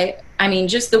guy, I mean,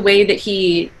 just the way that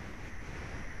he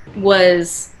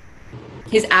was,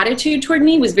 his attitude toward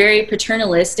me was very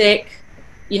paternalistic,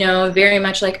 you know, very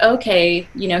much like, okay,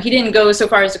 you know, he didn't go so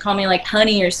far as to call me like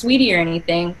honey or sweetie or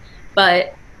anything,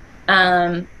 but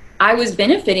I was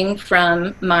benefiting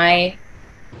from my,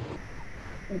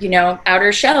 you know,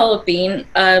 outer shell of being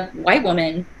a white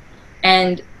woman.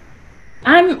 And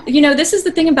I'm, you know, this is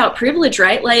the thing about privilege,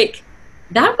 right? Like,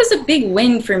 that was a big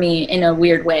win for me in a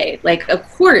weird way. Like, of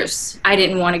course I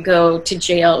didn't want to go to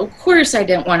jail. Of course I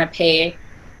didn't want to pay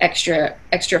extra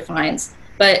fines.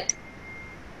 But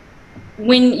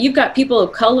when you've got people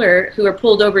of color who are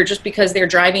pulled over just because they're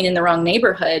driving in the wrong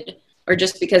neighborhood, or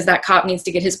just because that cop needs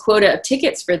to get his quota of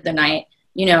tickets for the night,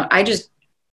 you know, I just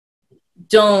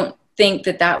don't think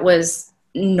that that was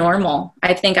normal.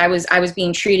 I think I was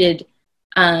being treated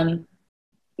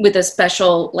with a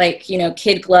special, like, you know,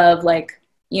 kid glove, like,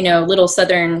 you know, little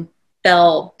Southern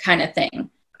belle kind of thing.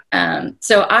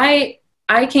 So I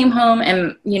came home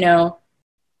and, you know,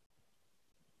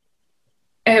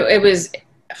 it was,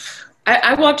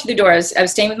 I walked through the door. I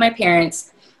was staying with my parents,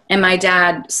 and my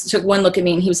dad took one look at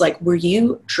me and he was like, were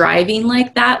you driving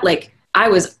like that? Like, I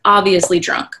was obviously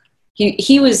drunk.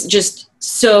 He was just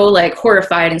so like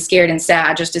horrified and scared and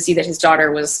sad just to see that his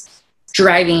daughter was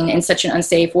driving in such an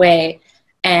unsafe way.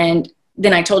 And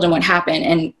then I told him what happened,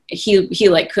 and he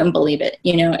like couldn't believe it.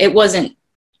 You know, it wasn't,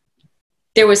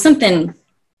 there was something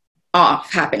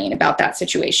off happening about that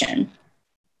situation.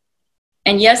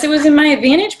 And yes, it was in my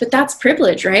advantage, but that's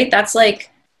privilege, right? That's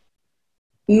like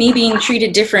me being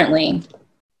treated differently.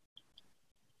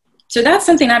 So that's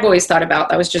something I've always thought about.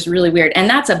 That was just really weird. And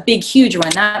that's a big, huge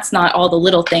one. That's not all the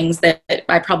little things that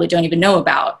I probably don't even know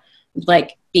about,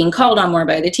 like being called on more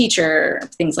by the teacher,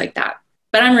 things like that.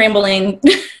 But I'm rambling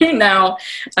now.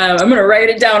 I'm going to write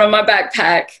it down on my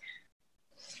backpack.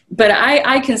 But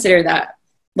I consider that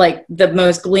like the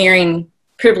most glaring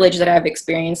privilege that I've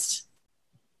experienced.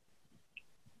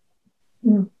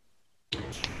 I'm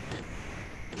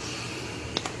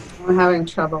having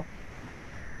trouble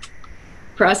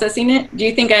processing it. Do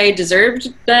you think I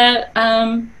deserved that?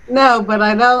 No, but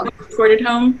I don't. Escorted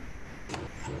home?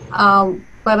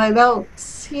 But I don't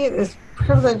see it as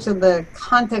privilege in the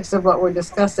context of what we're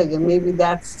discussing, and maybe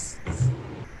that's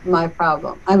my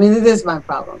problem. I mean, it is my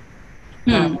problem.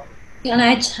 Can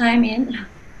I chime in?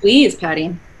 Please,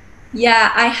 Patty.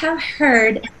 Yeah, I have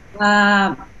heard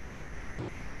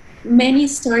many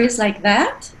stories like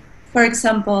that. For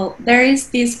example, there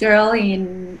is this girl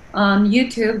on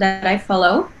YouTube that I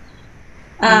follow.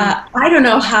 I don't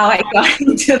know how I got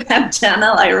into that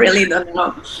channel. I really don't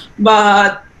know.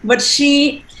 But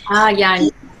she, yeah,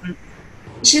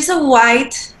 she's a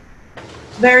white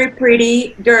very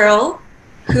pretty girl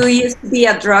who used to be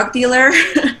a drug dealer,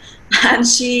 and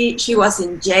she was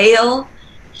in jail.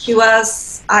 She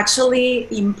was actually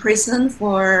in prison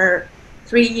for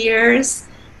 3 years,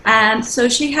 and so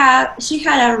she had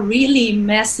a really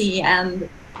messy and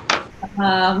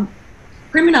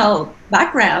criminal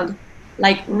background,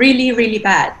 like really, really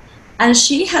bad. And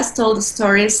she has told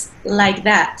stories like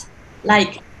that.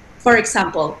 Like, for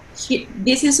example,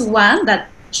 this is one that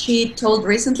she told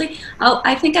recently. Oh,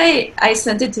 I think I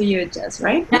sent it to you, Jess,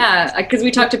 right? Yeah, because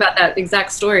we talked about that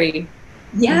exact story.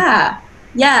 Yeah.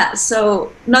 Yeah.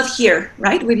 So not here,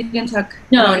 right? We didn't talk.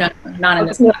 No, not in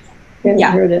this class.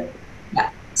 Yeah. Heard it. Yeah.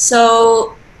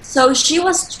 So she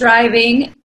was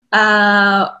driving.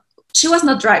 She was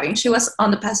not driving. She was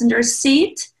on the passenger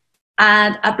seat,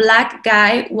 and a black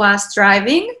guy was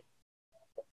driving,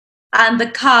 and the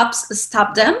cops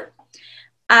stopped them.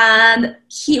 And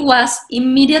he was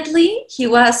scared. He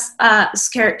was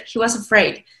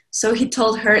afraid. So he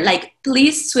told her, like,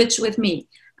 please switch with me.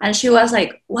 And she was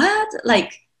like, what?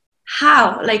 Like,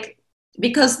 how? Like,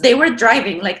 because they were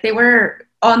driving, like they were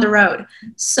on the road.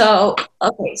 So,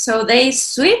 okay, so they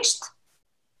switched.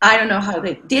 I don't know how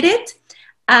they did it.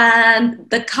 And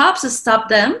the cops stopped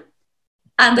them.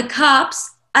 And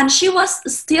she was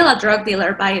still a drug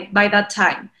dealer by that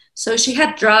time. So she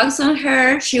had drugs on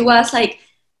her. She was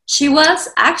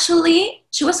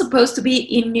supposed to be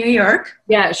in New York.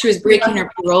 Yeah, she was breaking her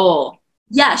parole.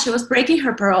 Yeah, she was breaking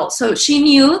her parole. So she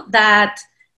knew that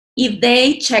if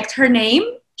they checked her name,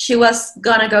 she was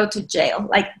gonna go to jail.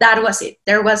 Like, that was it.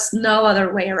 There was no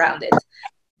other way around it.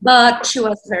 But she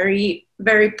was very,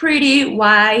 very pretty,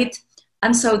 white.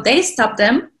 And so they stopped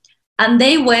them, and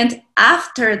they went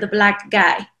after the black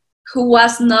guy who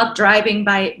was not driving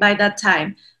by that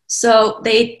time. So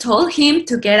they told him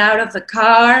to get out of the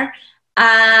car,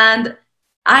 and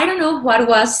I don't know what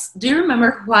was. Do you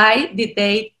remember why did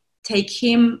they take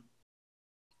him?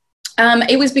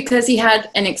 It was because he had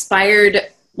an expired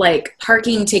like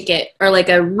parking ticket, or like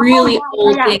a really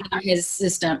old thing in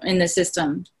the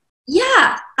system.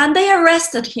 Yeah, and they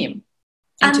arrested him,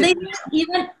 and they didn't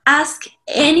even ask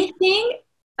anything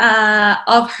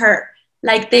of her.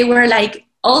 Like, they were like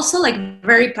also like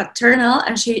very paternal,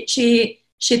 and she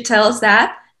tells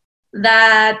that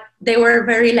they were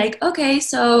very like, okay,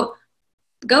 so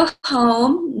go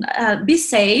home, be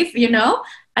safe, you know.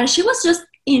 And she was just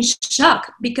in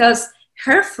shock because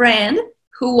her friend,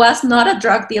 who was not a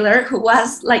drug dealer, who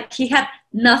was like, he had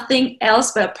nothing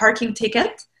else but a parking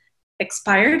ticket,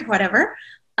 expired, whatever,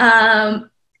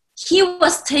 he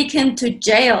was taken to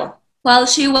jail while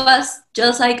she was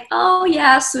just like, oh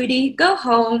yeah, sweetie, go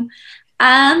home.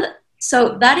 And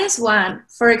so that is one.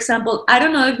 For example, I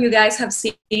don't know if you guys have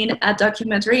seen a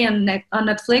documentary on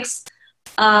Netflix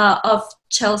of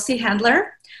Chelsea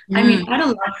Handler. I mean, I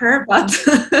don't love her, but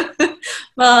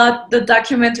but the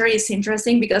documentary is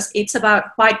interesting because it's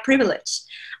about white privilege.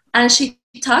 And she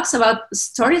talks about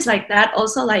stories like that,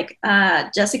 also like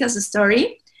Jessica's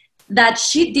story, that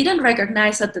she didn't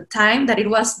recognize at the time that it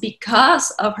was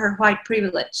because of her white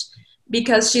privilege.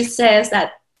 Because she says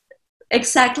that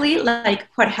exactly like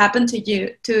what happened to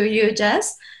you,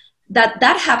 Jess,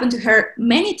 that happened to her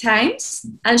many times,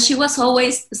 and she was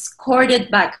always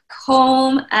escorted back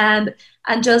home and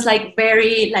just like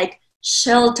very like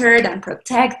sheltered and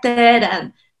protected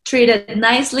and treated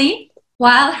nicely,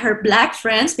 while her black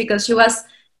friends, because she was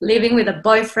living with a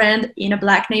boyfriend in a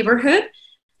black neighborhood,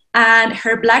 and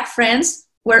her black friends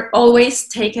were always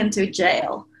taken to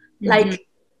jail, like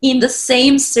in the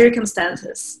same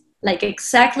circumstances. Like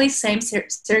exactly same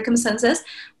circumstances.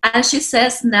 And she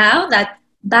says now that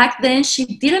back then she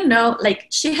didn't know, like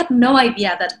she had no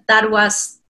idea that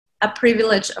was a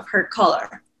privilege of her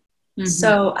color.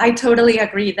 So I totally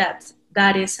agree that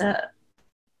is a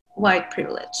white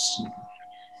privilege.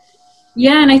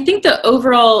 Yeah, and I think the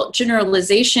overall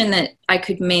generalization that I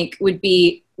could make would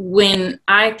be, when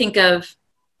I think of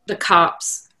the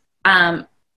cops, I've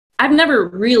never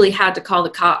really had to call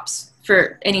the cops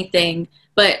for anything,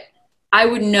 but I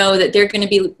would know that they're going to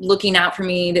be looking out for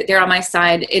me, that they're on my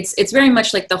side. It's very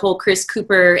much like the whole Chris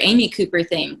Cooper, Amy Cooper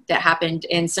thing that happened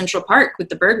in Central Park with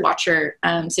the birdwatcher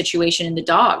situation and the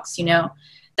dogs. You know,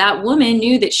 that woman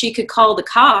knew that she could call the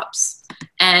cops,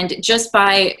 and just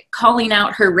by calling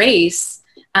out her race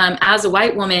as a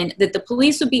white woman, that the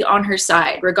police would be on her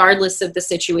side regardless of the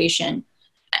situation.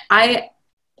 I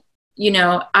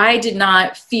did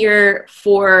not fear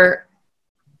for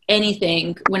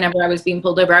anything whenever I was being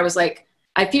pulled over. I was like,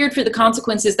 I feared for the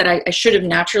consequences that I should have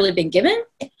naturally been given,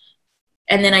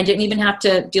 and then I didn't even have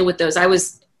to deal with those.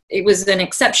 It was an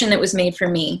exception that was made for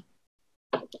me.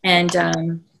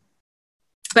 And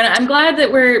But I'm glad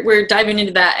that we're diving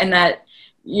into that, and that,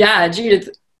 yeah, Judith.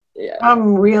 Yeah,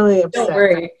 I'm really upset. Don't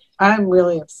worry. I'm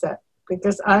really upset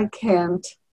because I can't,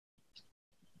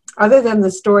 other than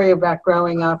the story about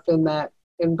growing up in that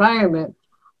environment,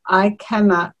 I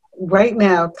cannot right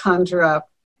now conjure up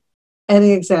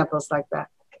any examples like that.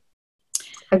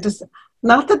 I just,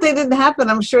 not that they didn't happen,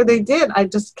 I'm sure they did. I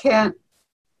just can't.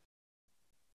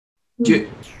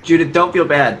 Judith, don't feel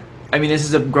bad. I mean, this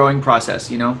is a growing process,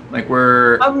 you know? Like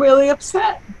I'm really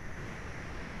upset.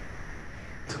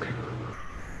 It's okay.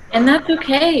 And that's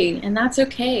okay. And that's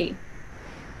okay.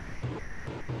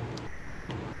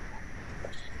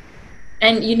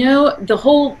 And you know, the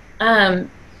whole,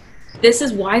 this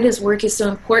is why this work is so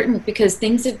important, because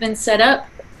things have been set up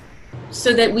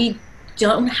so that we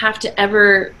don't have to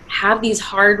ever have these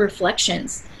hard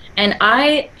reflections. And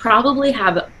I probably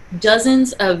have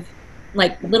dozens of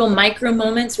like little micro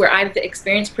moments where I've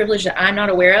experienced privilege that I'm not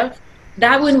aware of.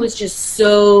 That one was just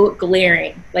so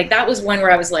glaring. Like that was one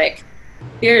where I was like,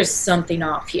 there's something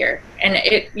off here. And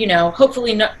it, you know,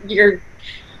 hopefully not, you're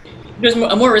just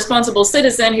a more responsible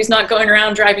citizen who's not going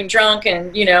around driving drunk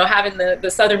and, you know, having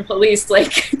the Southern police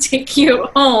like take you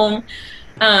home.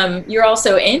 You're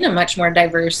also in a much more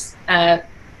diverse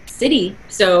city.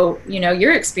 So, you know,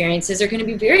 your experiences are going to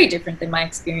be very different than my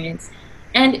experience.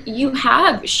 And you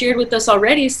have shared with us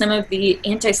already some of the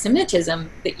anti-Semitism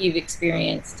that you've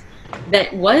experienced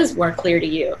that was more clear to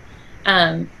you.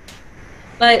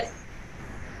 But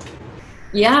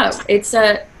yeah, it's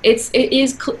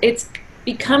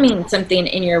becoming something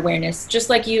in your awareness. Just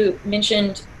like you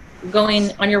mentioned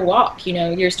going on your walk, you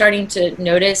know, you're starting to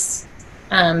notice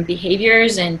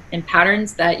behaviors and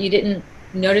patterns that you didn't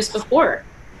notice before.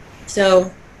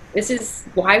 So this is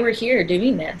why we're here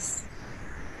doing this.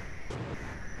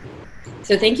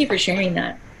 So thank you for sharing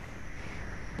that.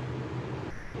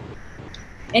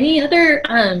 Any other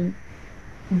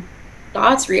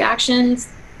thoughts,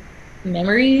 reactions,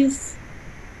 memories?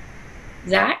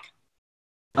 Zach?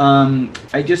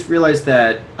 I just realized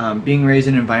that being raised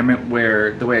in an environment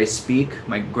where the way I speak,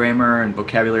 my grammar and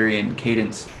vocabulary and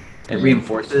cadence, it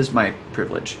reinforces my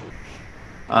privilege.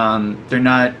 They're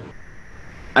not,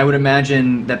 I would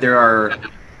imagine that there are,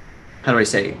 how do I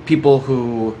say, people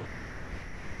who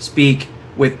speak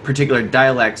with particular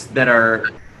dialects that are,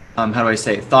 how do I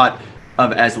say, thought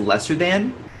of as lesser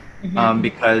than,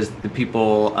 because the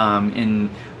people in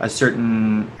a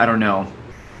certain, I don't know,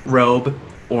 robe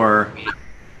or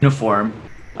uniform,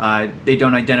 they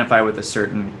don't identify with a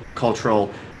certain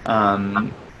cultural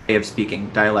way of speaking,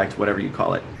 dialect, whatever you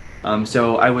call it.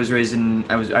 So I was raised in,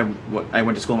 I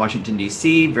went to school in Washington,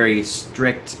 D.C., very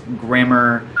strict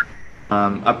grammar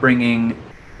upbringing,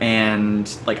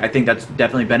 and like I think that's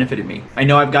definitely benefited me. I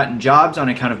know I've gotten jobs on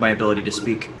account of my ability to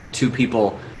speak to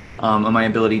people, on my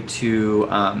ability to,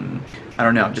 I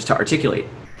don't know, just to articulate.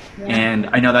 Yeah. And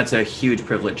I know that's a huge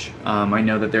privilege. I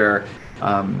know that there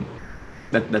are,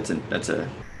 that's a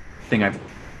thing I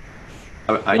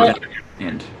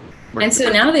understand. And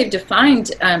so now they've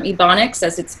defined Ebonics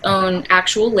as its own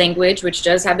actual language, which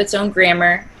does have its own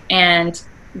grammar, and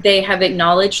they have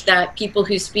acknowledged that people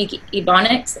who speak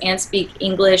Ebonics and speak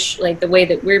English like the way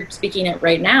that we're speaking it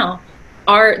right now,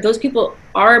 those people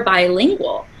are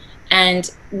bilingual. And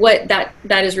what that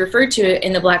is referred to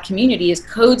in the Black community is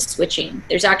code switching.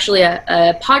 There's actually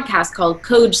a podcast called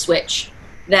Code Switch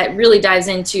that really dives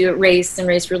into race and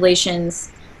race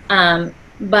relations.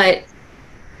 But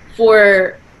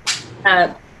for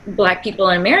Black people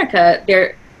in America,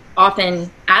 they're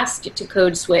often asked to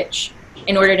code switch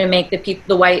in order to make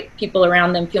the white people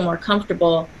around them feel more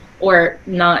comfortable or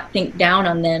not think down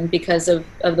on them because of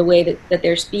the way that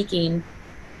they're speaking.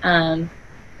 And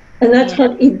that's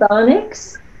called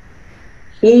Ebonics?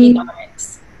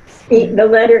 Ebonics. The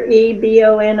letter E,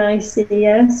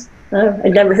 B-O-N-I-C-S? Oh,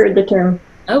 I'd never heard the term.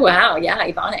 Oh, wow. Yeah,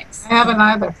 Ebonics. I haven't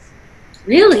either.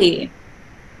 Really?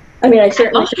 I mean,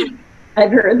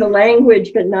 I've heard the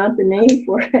language, but not the name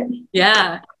for it.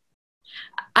 Yeah.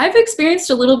 I've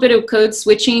experienced a little bit of code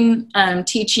switching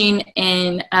teaching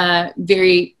in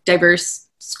very diverse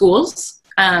schools.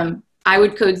 I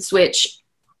would code switch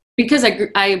because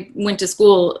I went to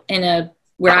school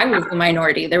where I was the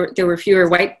minority. There were fewer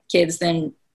white kids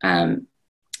than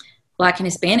Black and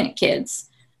Hispanic kids.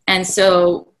 And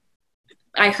so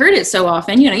I heard it so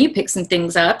often, you know, you pick some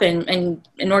things up and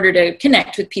in order to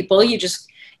connect with people,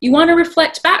 you want to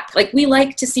reflect back. Like we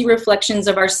like to see reflections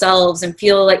of ourselves and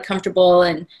feel like comfortable,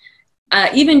 and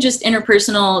even just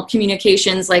interpersonal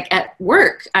communications like at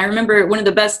work. I remember one of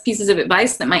the best pieces of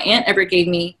advice that my aunt ever gave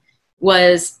me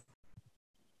was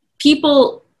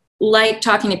people like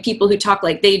talking to people who talk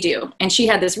like they do. And she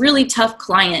had this really tough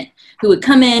client who would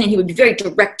come in and he would be very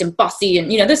direct and bossy.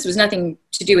 And, you know, this was nothing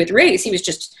to do with race. He was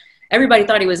just, everybody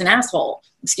thought he was an asshole.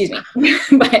 Excuse me.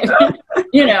 But,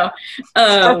 you know.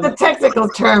 That's a technical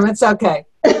term. It's okay.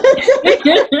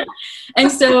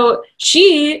 And so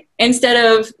she, instead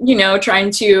of, you know, trying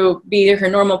to be her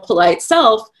normal polite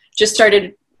self, just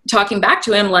started talking back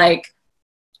to him like,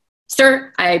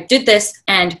 sir, I did this,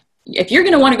 and if you're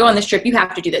going to want to go on this trip, you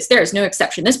have to do this. There is no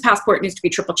exception. This passport needs to be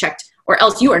triple checked, or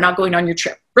else you are not going on your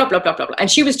trip. Blah, blah, blah, blah, blah. And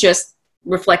she was just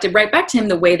reflected right back to him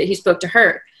the way that he spoke to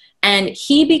her. And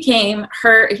he became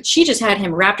she just had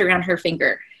him wrapped around her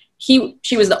finger.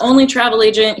 She was the only travel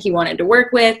agent he wanted to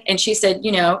work with. And she said,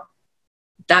 you know,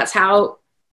 that's how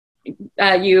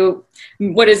you,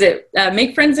 what is it?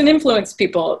 Make friends and influence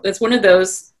people. That's one of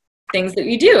those things that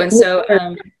you do. And so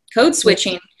code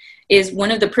switching is one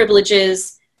of the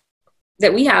privileges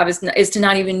that we have is to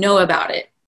not even know about it,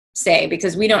 say,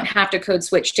 because we don't have to code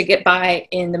switch to get by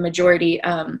in the majority,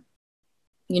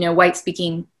 you know, white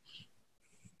speaking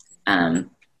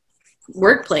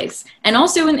workplace. And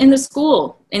also in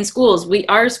schools,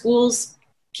 our schools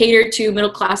cater to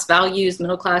middle-class values,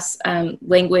 middle-class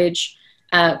language.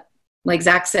 Like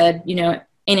Zach said, you know,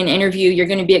 in an interview, you're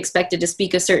going to be expected to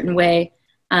speak a certain way.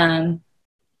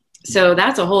 So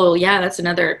that's that's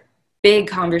another big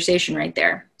conversation right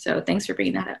there. So thanks for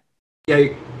bringing that up. Yeah,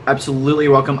 you're absolutely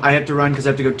welcome. I have to run because I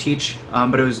have to go teach,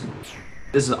 but this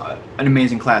is an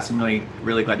amazing class. I'm really,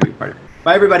 really glad to be part of it.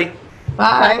 Bye, everybody.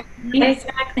 Bye. Thanks,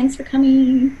 Zach. Thanks for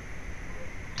coming.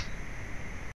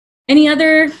 Any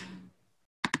other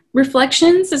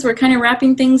reflections as we're kind of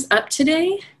wrapping things up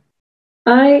today?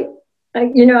 I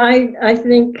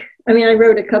think, I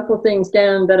wrote a couple things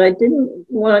down, but I didn't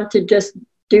want to just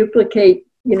duplicate,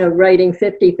 you know, writing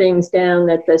 50 things down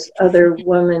that this other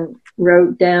woman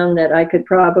wrote down that I could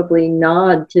probably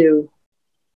nod to,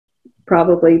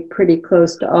 probably pretty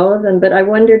close to all of them. But I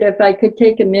wondered if I could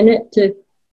take a minute to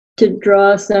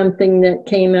draw something that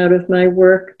came out of my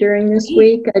work during this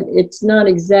week. It's not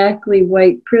exactly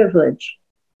white privilege.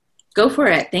 Go for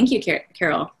it. Thank you,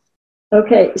 Carol.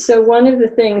 Okay, so one of the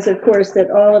things, of course,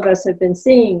 that all of us have been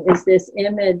seeing is this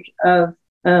image of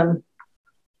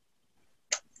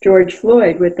George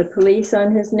Floyd with the police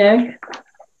on his neck.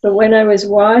 But when I was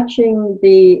watching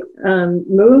the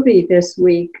movie this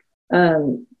week,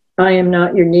 I Am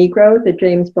Not Your Negro, the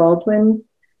James Baldwin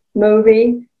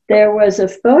movie, there was a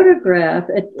photograph.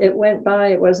 It went by,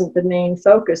 it wasn't the main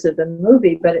focus of the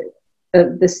movie, but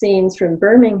the scenes from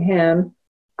Birmingham.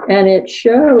 And it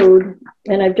showed,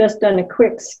 and I've just done a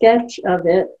quick sketch of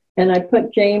it, and I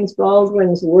put James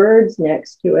Baldwin's words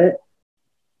next to it.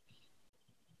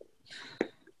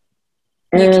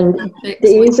 And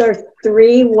these are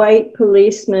 3 white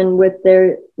policemen with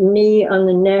their knee on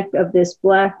the neck of this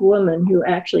black woman who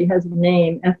actually has a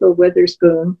name, Ethel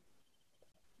Witherspoon.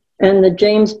 And the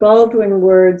James Baldwin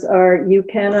words are, "You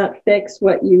cannot fix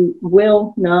what you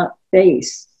will not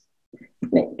face."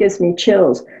 It gives me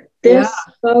chills. This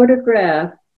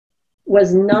photograph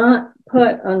was not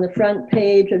put on the front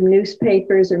page of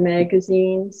newspapers or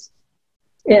magazines.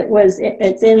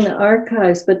 It's in the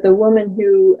archives, but the woman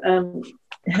who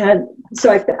I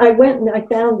went and I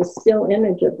found the still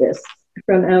image of this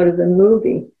from out of the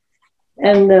movie.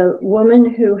 And the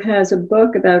woman who has a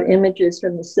book about images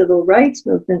from the civil rights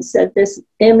movement said this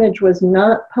image was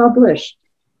not published.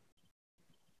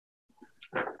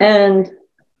 And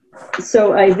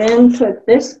so I then put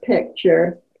this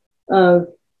picture of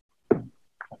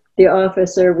the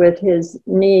officer with his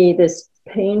knee, this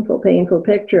painful, painful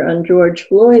picture on George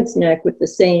Floyd's neck with the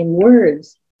same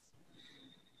words.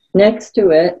 Next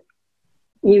to it,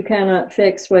 "You cannot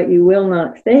fix what you will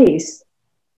not face."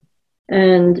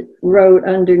 And wrote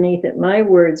underneath it my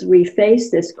words, "We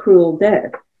face this cruel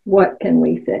death. What can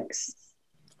we fix?"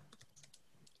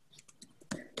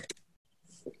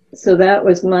 So that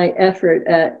was my effort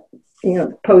at, you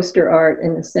know, poster art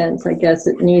in a sense. I guess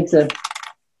it needs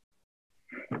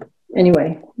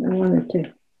anyway, I wanted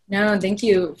to. No, thank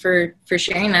you for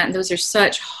sharing that. Those are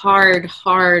such hard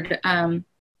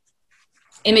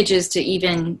images to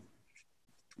even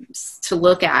to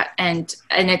look at. And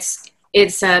it's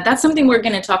that's something we're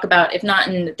going to talk about, if not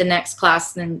in the next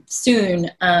class, then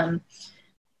soon.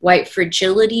 White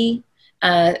fragility,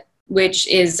 which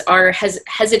is our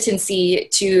hesitancy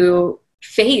to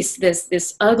face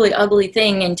this ugly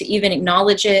thing and to even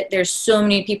acknowledge it. There's so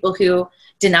many people who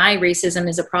deny racism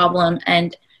is a problem,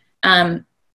 and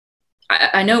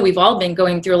I know we've all been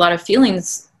going through a lot of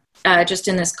feelings just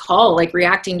in this call, like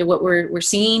reacting to what we're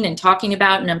seeing and talking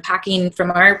about and unpacking from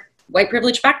our white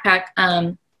privilege backpack.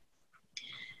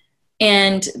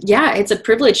 And yeah, it's a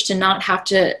privilege to not have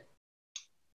to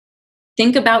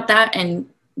think about that and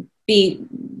be,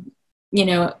 you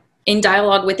know, in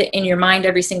dialogue with it in your mind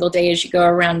every single day as you go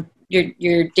around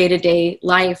your day-to-day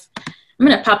life. I'm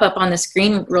going to pop up on the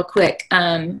screen real quick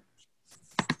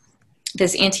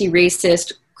this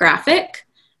anti-racist graphic.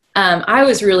 I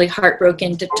was really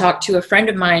heartbroken to talk to a friend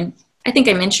of mine. I think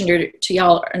I mentioned her to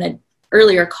y'all in an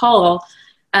earlier call.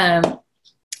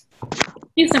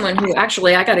 She's someone who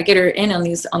actually, I got to get her in on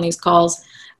these calls.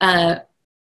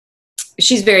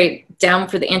 She's very down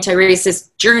for the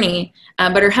anti-racist journey,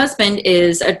 but her husband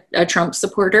is a Trump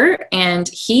supporter, and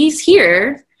he's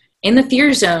here in the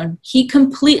fear zone. He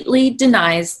completely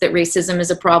denies that racism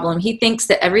is a problem. He thinks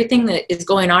that everything that is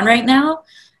going on right now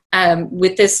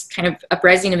with this kind of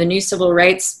uprising of a new civil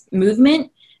rights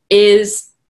movement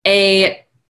is a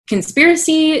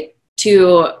conspiracy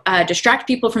to distract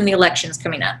people from the elections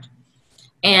coming up.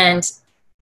 And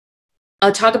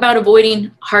I'll talk about avoiding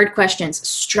hard questions,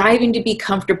 striving to be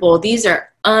comfortable. These are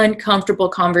uncomfortable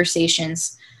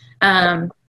conversations.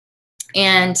 And,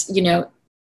 you know,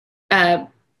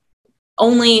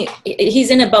 only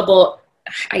he's in a bubble.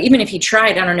 Even if he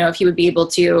tried, I don't know if he would be able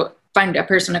to find a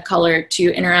person of color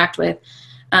to interact with.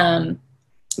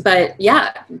 But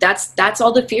yeah, that's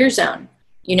all the fear zone,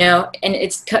 you know, and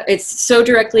it's so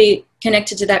directly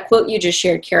connected to that quote you just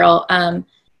shared, Carol.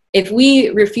 If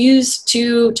we refuse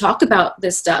to talk about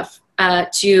this stuff,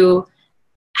 to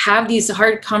have these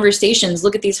hard conversations,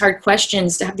 look at these hard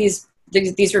questions, to have these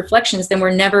reflections, then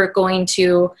we're never going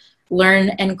to learn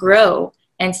and grow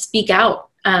and speak out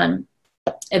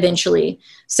eventually.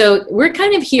 So we're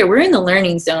kind of here, we're in the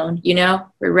learning zone, you know,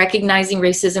 we're recognizing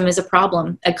racism as a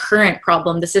problem, a current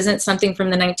problem. This isn't something from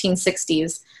the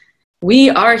 1960s. We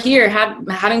are here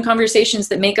having conversations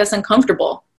that make us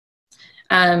uncomfortable.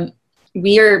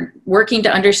 We are working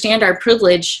to understand our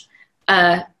privilege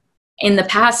in the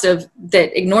past of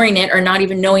that, ignoring it or not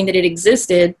even knowing that it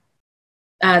existed,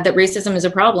 that racism is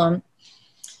a problem.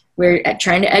 We're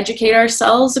trying to educate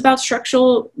ourselves about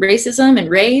structural racism and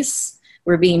race.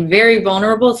 We're being very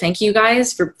vulnerable. Thank you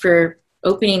guys for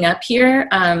opening up here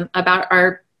about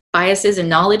our biases and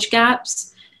knowledge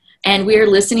gaps. And we are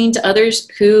listening to others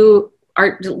who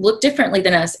look differently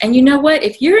than us. And you know what?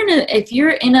 If you're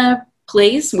in a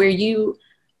place where you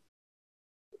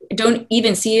don't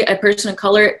even see a person of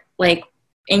color, like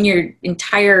in your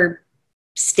entire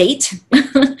state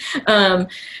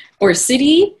or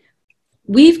city,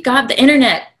 we've got the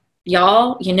internet,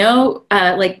 y'all. You know,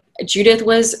 like Judith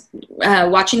was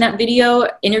watching that video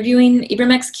interviewing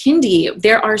Ibram X. Kendi.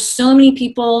 There are so many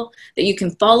people that you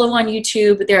can follow on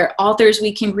YouTube. There are authors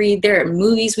we can read. There are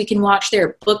movies we can watch. There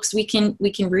are books we can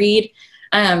read.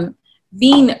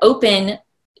 Being open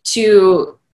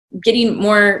to getting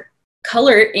more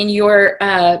color in your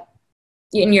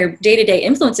day-to-day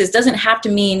influences doesn't have to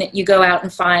mean you go out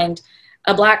and find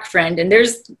a Black friend. And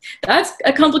that's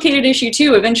a complicated issue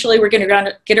too. Eventually we're going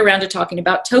to get around to talking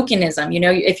about tokenism. You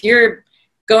know, if you're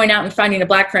going out and finding a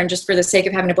Black friend just for the sake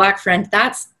of having a Black friend,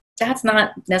 that's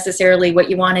not necessarily what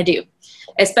you want to do.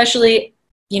 Especially,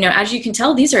 you know, as you can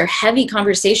tell, these are heavy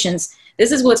conversations.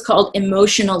 This is what's called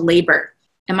emotional labor.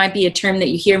 It might be a term that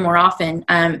you hear more often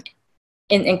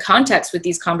in context with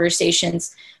these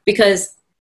conversations, because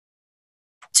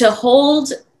to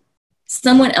hold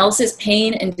someone else's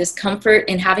pain and discomfort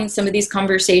in having some of these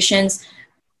conversations,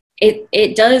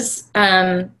 it does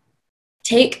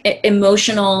take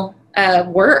emotional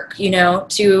work, you know,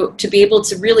 to be able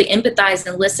to really empathize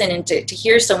and listen and to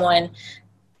hear someone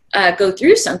go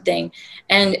through something.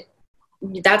 And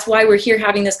that's why we're here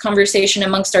having this conversation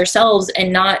amongst ourselves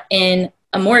and not in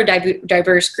a more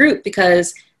diverse group,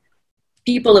 because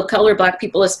people of color, Black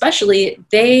people especially,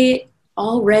 they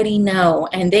already know,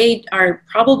 and they are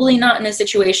probably not in a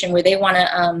situation where they want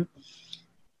to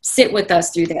sit with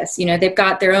us through this. You know, they've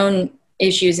got their own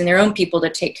issues and their own people to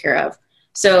take care of.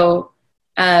 So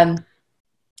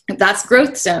that's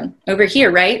growth zone over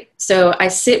here, right? So I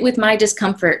sit with my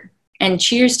discomfort, and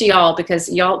cheers to y'all,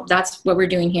 because y'all, that's what we're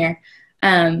doing here.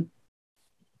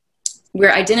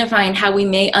 We're identifying how we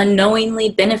may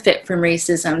unknowingly benefit from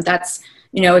racism. That's,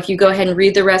 you know, if you go ahead and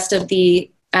read the rest of the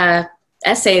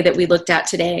essay that we looked at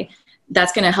today,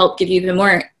 that's going to help give you even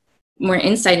more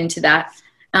insight into that.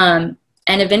 And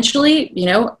eventually, you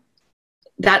know,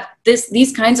 that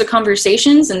these kinds of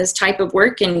conversations and this type of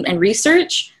work and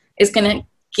research is going to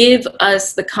give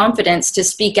us the confidence to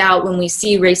speak out when we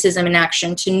see racism in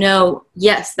action, to know,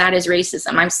 yes, that is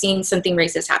racism. I'm seeing something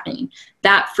racist happening.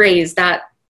 That phrase,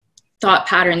 that thought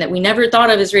pattern that we never thought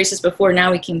of as racist before,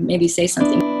 now we can maybe say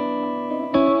something.